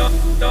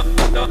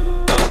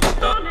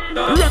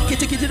 Run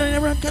kitty kitty,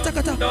 then run kata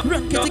kata.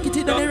 Run kitty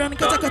kitty, then run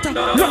kata kata.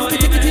 Run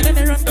kitty kitty,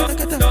 then run kata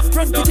kata.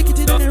 Run kitty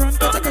kitty, then run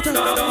kata kata.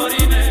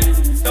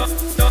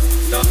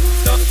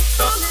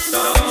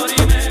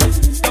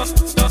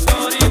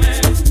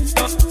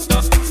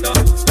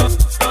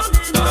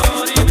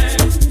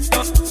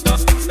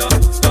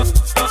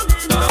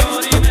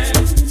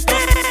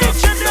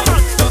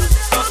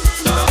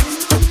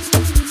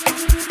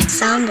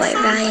 Soundboy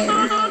Ryan.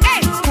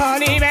 Hey,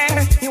 honey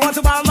man, you want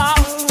to bamba?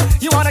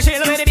 You wanna chill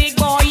with the big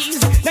boys?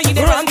 Now you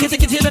the run kitty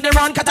kitty, then the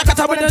run kata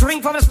kata, wanna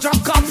drink from the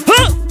drop cup.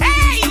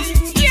 Hey,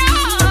 yeah,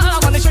 I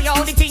wanna show you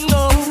how the thing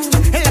go.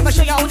 Let me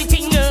show you how the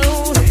thing go.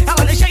 I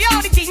wanna show you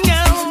how the thing go.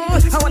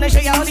 I wanna show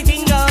you how the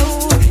thing go.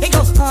 It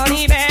goes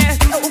honey man,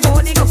 oh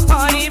God, it goes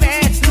honey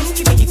man. Run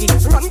kitty kitty,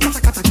 run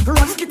kata kata,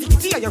 run kitty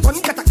kitty, and you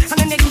run kata, and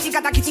then the kitty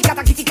kata, kitty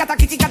kata, kitty kata,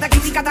 kitty kata,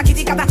 kitty kata,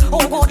 kitty kata.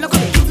 Oh God, look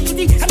at the kitty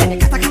kitty, and then the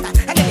kata kata,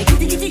 and then the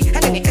kitty kitty,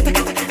 and then the kata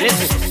kata.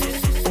 Listen,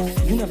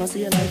 you never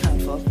see a life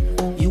hand fuck.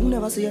 You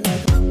never see a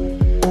life.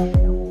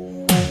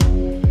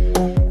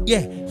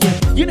 Yeah,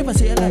 yeah. You never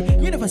say a lie.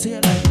 You never say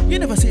a lie. You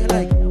never say a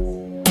lie.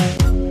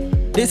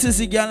 This is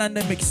the girl and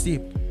the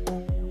mixtape.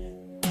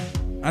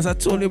 As I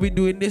told you, we're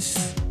doing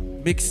this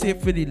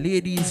mixtape for the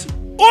ladies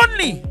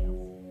only.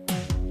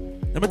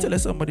 Let me tell you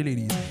something,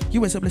 ladies.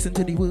 You was a blessing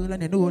to the world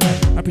and you know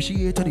that.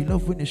 Appreciate all the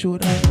love when you show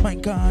that. My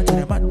God, to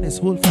the madness,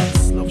 hold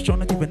fast. Love strong,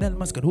 not even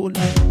Elmas could hold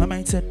that. My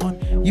mindset on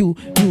you.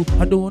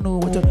 I don't know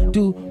what to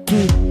do.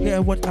 Yeah,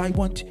 what I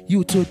want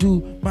you to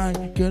do. My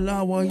girl,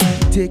 I want you.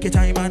 Take your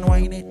time and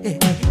whine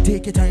it.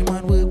 Take your time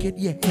and work it.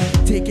 Yeah,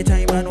 take your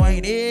time and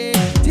whine it.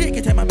 Take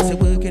your time and say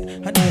work it.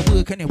 And then you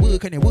work and you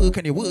work and you work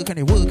and you work and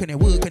you work and you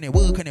work and you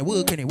work and you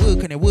work and you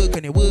work and you work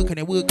and you work and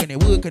you work and you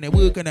work and you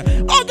work and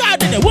you oh God,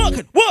 then you work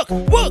it. Work.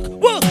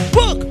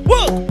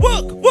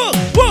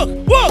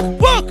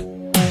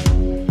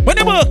 When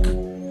you work.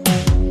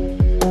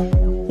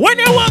 When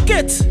you work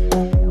it.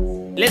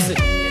 Listen.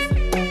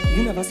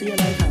 You never see a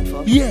life hard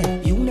fuck.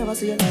 Yeah. You never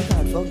see a life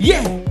hard fuck.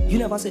 Yeah. You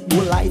never said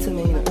don't lie to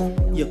me.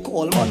 You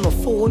call me on my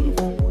phone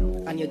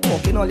and you're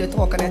talking all your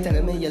talk and you're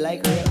telling me you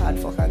like real hard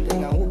fuck and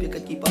thing. I hope you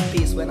could keep up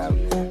pace when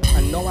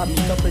and now I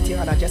meet up with you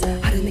and I just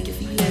had to make you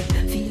feel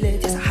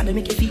it. Just had to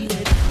make you feel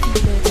it.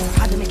 Just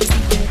had to make you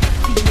feel it.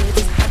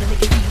 Just had to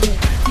make you feel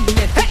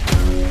it. Hey!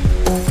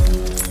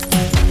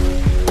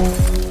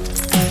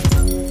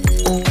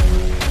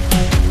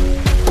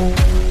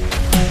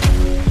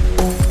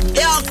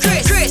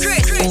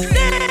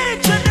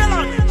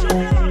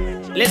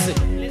 Listen,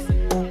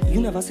 you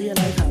never say a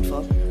life hard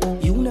fuck.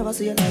 You never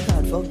say a life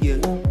hard fuck, girl.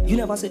 You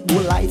never said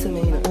don't lie to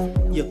me.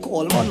 You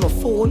call me on my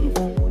phone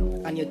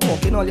and you're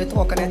talking all your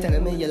talk and you're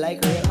telling me you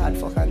like real hard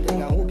fuck and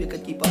thing. I hope you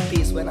could keep up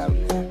pace when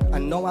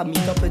and now I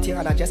meet up with you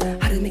and I just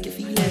had to make you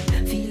feel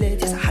it.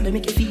 Just I had to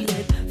make you feel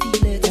it.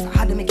 Just I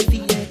had to make you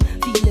feel it.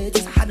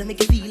 Just I had to make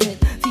you feel it.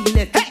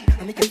 Hey,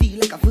 I make you feel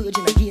like a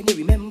virgin again. You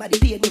remember the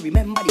pain.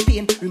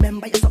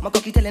 Remember you suck my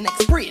cocky till the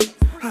next spring.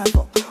 Hard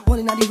fuck, all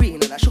in the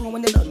rain and I show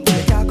when they done.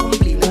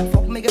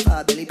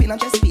 Belly pin and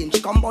chest pain. She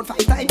come about 5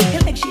 times.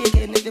 Your leg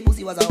shaking. If the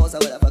pussy was a house, I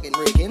would have fucking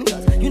breaking.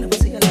 Cause you never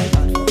see a life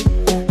hard fuck.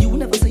 You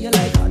never see a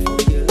life hard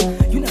fuck, girl.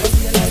 You never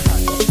see a life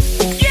hard fuck.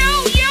 Yo!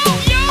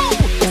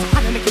 Just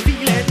how to make you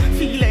feel it.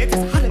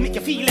 Just how to make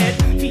you feel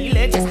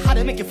it. Just how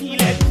to make you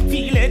feel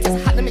it. Just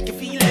how to make you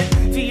feel it.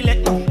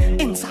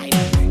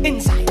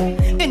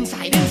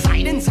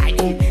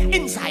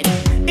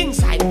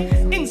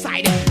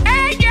 Inside.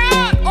 Hey,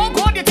 girl! Oh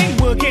God, you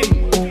think working.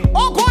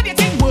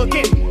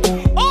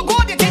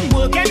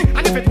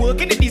 And if it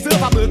working, it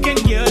deserve a working,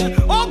 girl.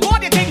 Oh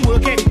God, you think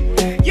working.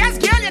 Yes,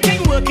 girl, you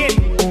think working.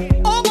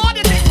 Oh God,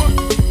 you think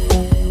working.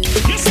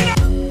 You see that?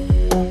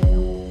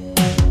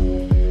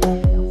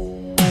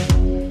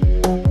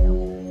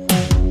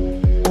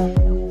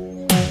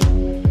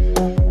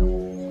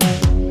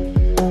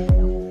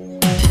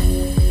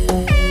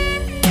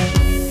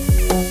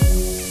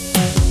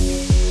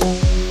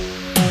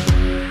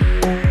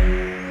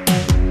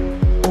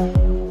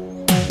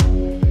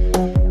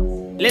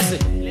 Listen.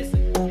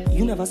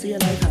 You never see a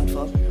life hard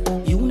fuck.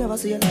 You never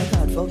see a life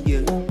hard fuck,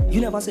 girl.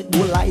 You never said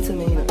don't lie to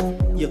me.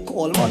 You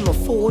call me on my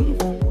phone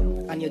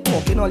And you're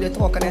talking all your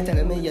talk and you're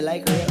telling me you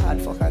like real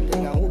hard fucking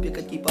thing. I hope you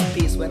could keep up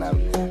pace when I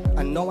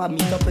know I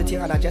meet up with you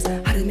and I just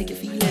had to make you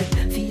feel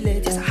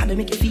it, just I had to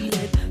make you feel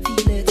it,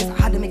 just I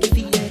had to make you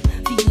feel it,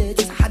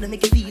 just I had to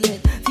make you feel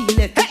it,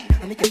 hey!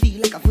 I make you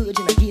feel like a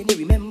virgin again. You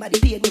remember the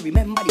pain,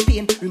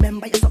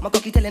 remember you suck my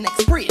cocky till the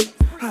next spray.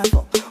 Hard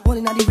fuck, all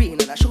in the rain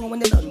and I show when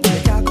they done, you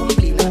can't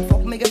complain. And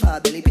fuck make your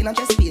heart belly pain and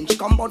chest pain. She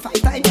come about 5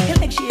 times, your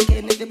leg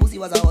shaking. If your pussy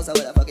was a house, I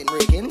would have fucking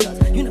breaking. Cause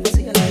you never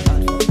say you like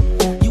hard fuck,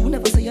 you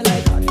never say you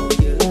like hard fuck.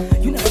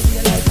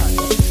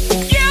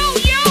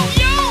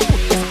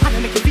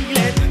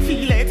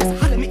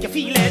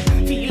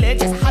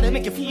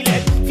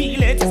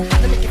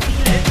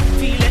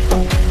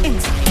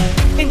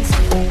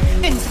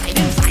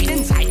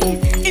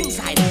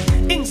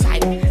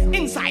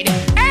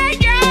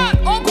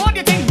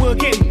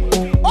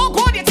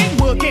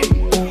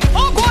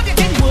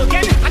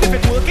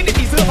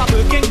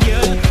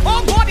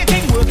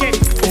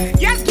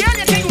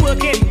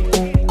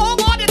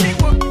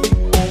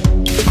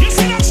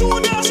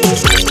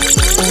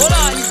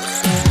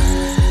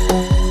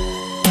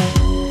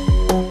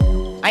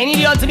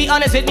 To be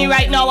honest with me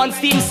right now on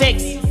Steam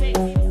 6.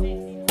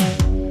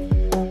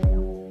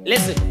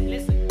 Listen.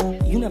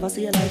 You never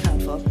say you like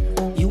hard fuck.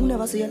 You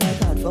never say you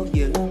like hard fuck,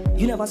 girl.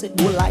 You never said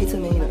don't lie to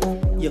me, you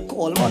know. You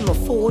call me on my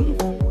phone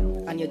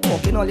and you're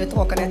talking all your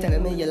talk and you're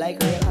telling me you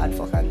like real hard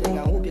fuck and thing.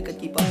 I hope you could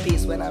keep up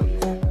pace when I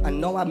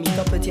know I meet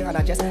up with you and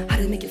I just had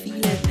to make you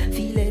feel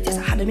it, just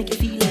I had to make you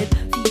feel it,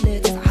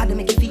 just I had to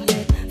make you feel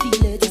it,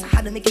 just I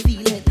had to make you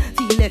feel it,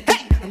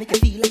 hey! I make you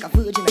feel like a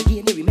virgin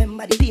again. You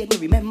remember the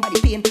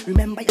pain,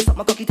 remember you suck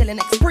my cocky till the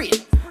next spray.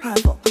 Hard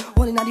fuck,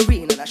 all in the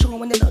rain and I show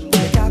when they done, you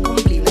can't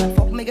complain. And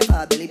fuck make your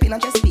heart belly pain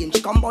and chest pain.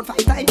 She come about 5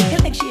 times, your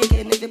leg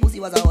shaking. If your pussy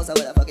was a house, I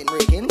would have fucking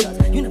breaking. Cause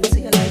you never say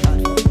you like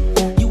hard fuck,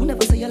 you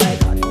never say you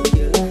like hard fuck,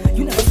 girl.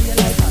 You never say you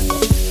like hard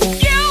fuck.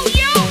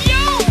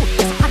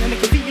 Just how to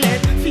make you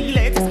feel it,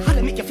 just how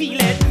to make you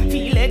feel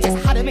it, just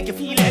how to make you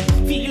feel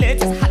it,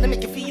 just how to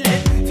make you feel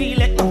it.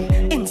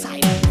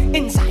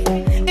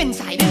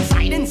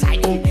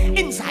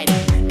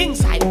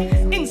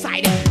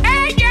 Inside.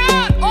 Hey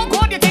girl, oh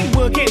God, you think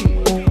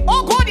working?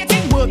 Oh God, you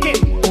think working?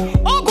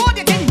 Oh God,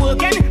 you think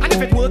working? And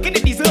if it working,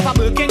 it deserve a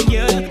working,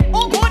 girl.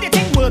 Oh God, you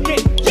think working?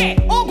 Yeah.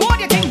 Oh God,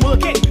 you think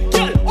working?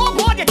 Girl. Oh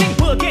God, you think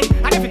working?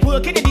 And if it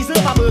working, it deserve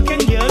a working,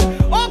 girl.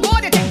 Oh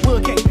God, you think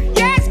working?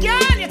 Yes,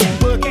 girl, you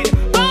think working?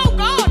 Oh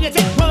God, you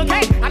think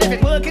working? And if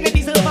it working, it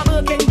deserve a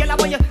working, girl. I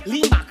want you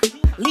lean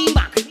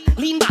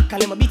back, and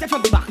let me beat it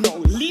from the back now.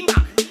 Lean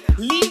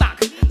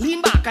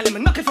back, and let me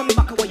knock it from the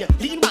back. I want you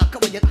lean back, I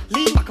want you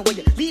lean back, I want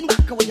you lean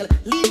back, I want you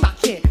lean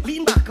back, yeah,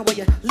 lean back, I want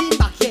you lean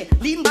back, yeah,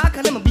 lean back,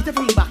 and let me beat it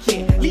from the back,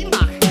 yeah, lean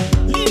back,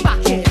 yeah, lean back,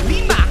 yeah,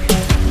 lean back,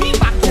 and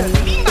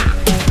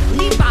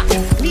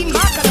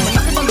let me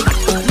knock it from the back,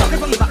 knock it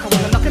from the back, I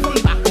wanna knock it from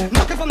the back,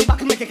 knock it from the back,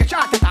 and make it a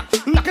chart attack,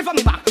 knock it from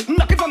the back,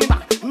 knock it from the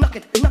back, knock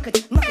it,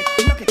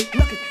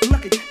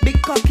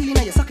 big cock clean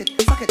and you suck it,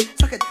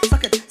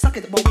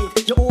 but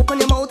wait, you open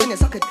your mouth and you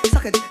suck it,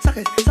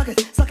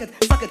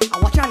 I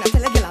watch you and I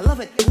tell a girl I love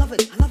it,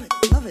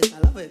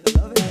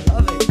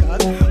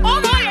 God. Oh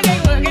boy, you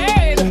think working?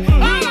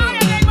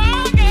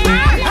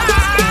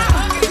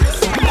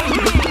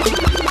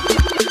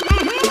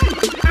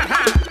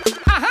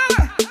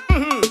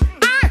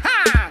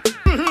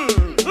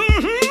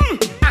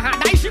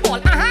 That she ball,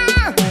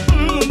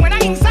 when I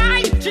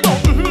inside, she go,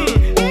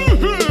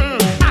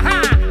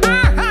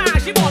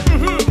 she ball,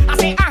 I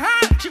say,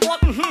 she ball,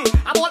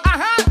 I ball,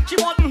 she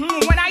ball,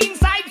 when I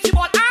inside, she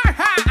ball,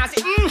 I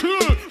say,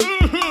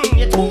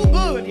 you're too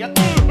good, you're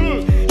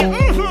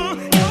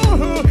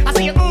I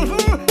say you're too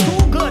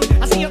good.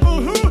 I say you're too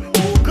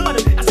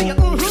good. I say you're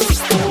too good.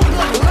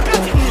 Look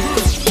at you.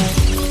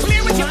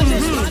 Play with your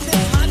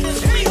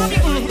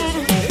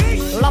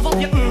love up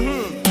your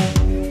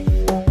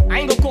I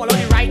ain't gonna call out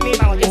the right name.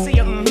 I'll just say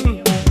your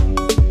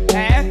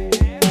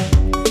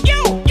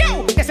You.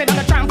 They said on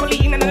the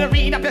trampoline and I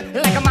read up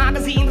like a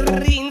magazine.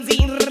 Lean,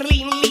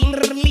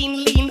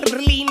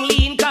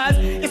 cause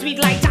it's sweet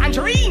like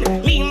tangerine.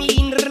 Lean.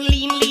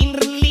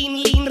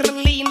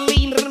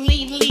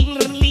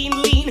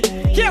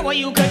 Yeah, what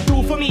you could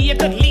do for me, you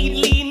could lean.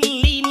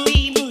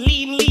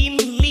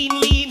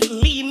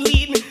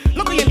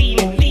 Look where you lean.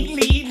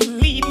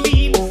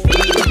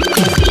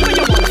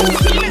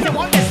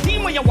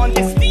 Steam where you want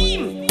the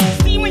steam.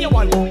 Steam where you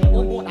want.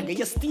 Oh boy, I get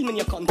your steam in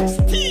your contest.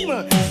 Steam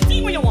where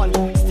you want.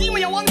 Steam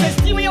where you want.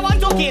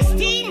 Okay,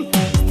 steam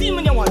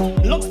when you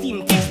want. Look,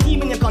 steam, take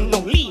steam in your con. No,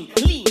 lean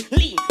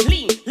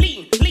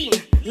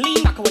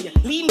back away,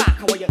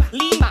 yeah,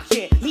 lean back,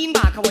 yeah, lean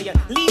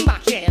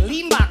back, yeah,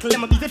 lean back, let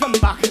me beat it from the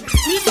back.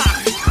 Lean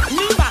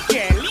back,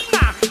 yeah,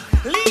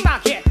 lean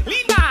back, yeah,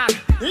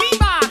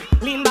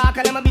 lean back,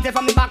 and let me beat it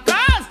from the back.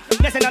 Cause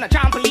listen on a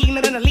trampoline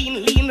and a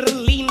lean,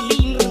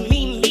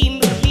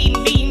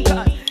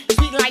 cause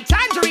sweet like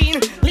tangerine.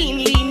 Lean.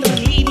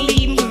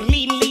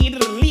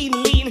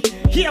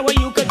 Here what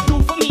you could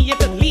do for me, you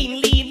could lean.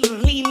 You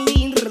could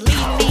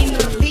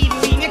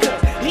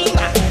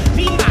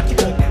lean back, you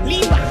could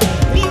lean back,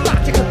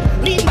 you could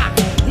lean back,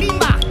 you could lean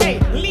back.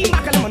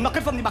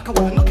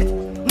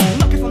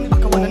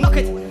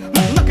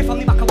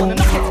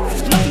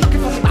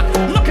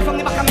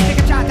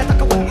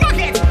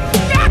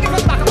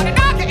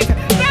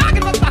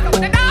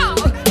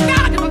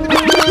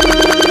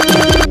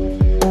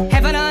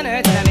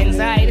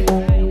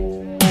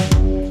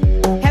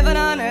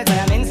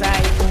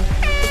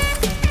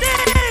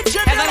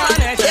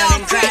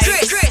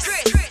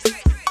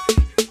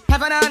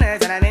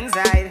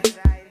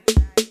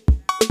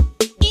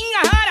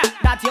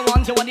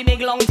 the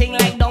big long thing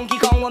like Donkey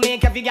Kong. Will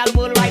make every girl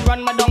worldwide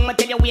run my dung. I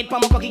tell you wait for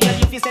my cocky girl.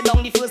 You feel sit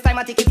down the first time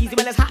I take it easy.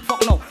 Well it's hot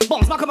fuck no.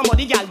 Bounce back on my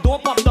body girl.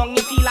 Don't pop down.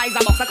 You feel like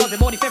a boxer cause the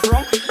body fit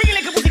wrong. Bring a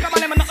little pussy come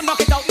on let me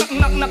knock it out.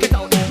 Knock it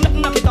out.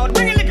 Knock it out.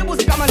 Bring a little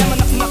pussy come on let me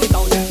knock it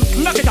out.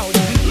 Knock it out.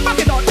 Knock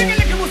it out. Bring a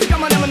little pussy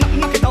come on let me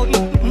knock it out.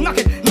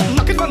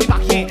 Knock it from the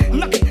back, yeah.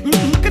 Knock it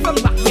from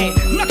the back, yeah.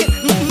 Knock it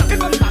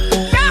from the back.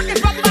 Knock it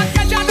from the back,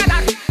 yeah.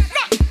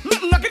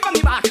 Knock it from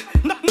the back.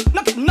 Knock it from the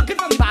back. Knock it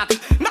from the back.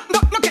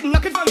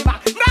 Knock it from the back.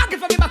 Knock it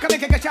from the back. I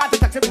make a shot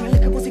attack. Bring a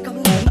little pussy come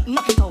on,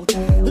 knock it out.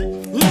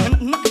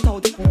 Knock it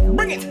out.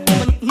 Bring it.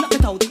 Knock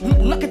it out.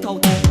 Knock it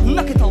out.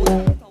 Knock it out.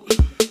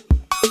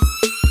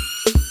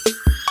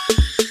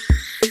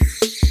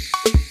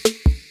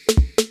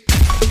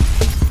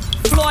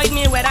 Floyd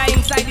Mayweather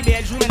inside the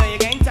bedroom, and you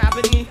can't tap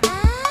with me.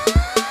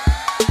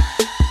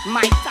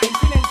 Mike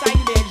Tyson inside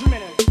the bedroom,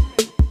 and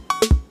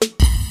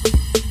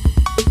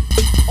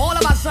all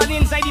of a sudden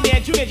inside the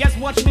bedroom, you just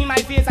watch me in my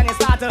face and you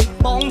start to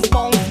bounce,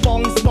 bounce,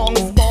 bounce,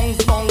 bounce,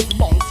 bounce, bounce,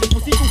 bounce. Your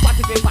pussy too fat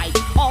if you fight.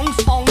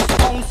 Bounce, bounce,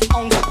 bounce,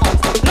 bounce,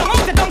 bounce. Now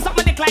bounce it down, suck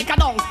my dick like a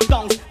bounce,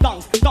 bounce,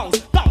 bounce, bounce,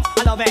 bounce.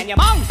 I love when you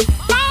bounce,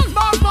 bounce,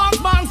 bounce, bounce,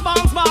 bounce,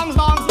 bounce, bounce,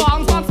 bounce,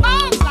 bounce, bounce,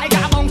 bounce, like a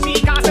bouncy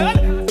castle.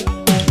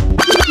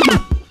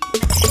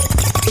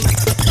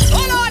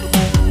 Hold on.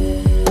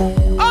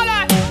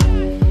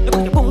 Look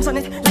at the bones on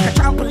it like a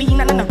trampoline,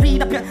 and then I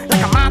read up here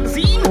like a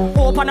magazine.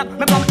 Open up,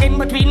 me come in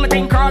between, me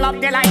thing curl up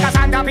there like a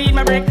centipede,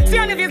 me break. See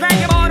on your face like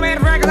you're born with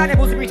freckles and your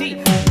pussy pretty.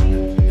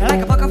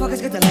 Like a fucker,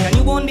 skitter, like a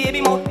newborn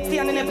baby mouth. Stay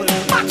on the nipple,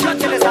 match your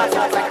till it starts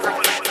like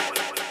a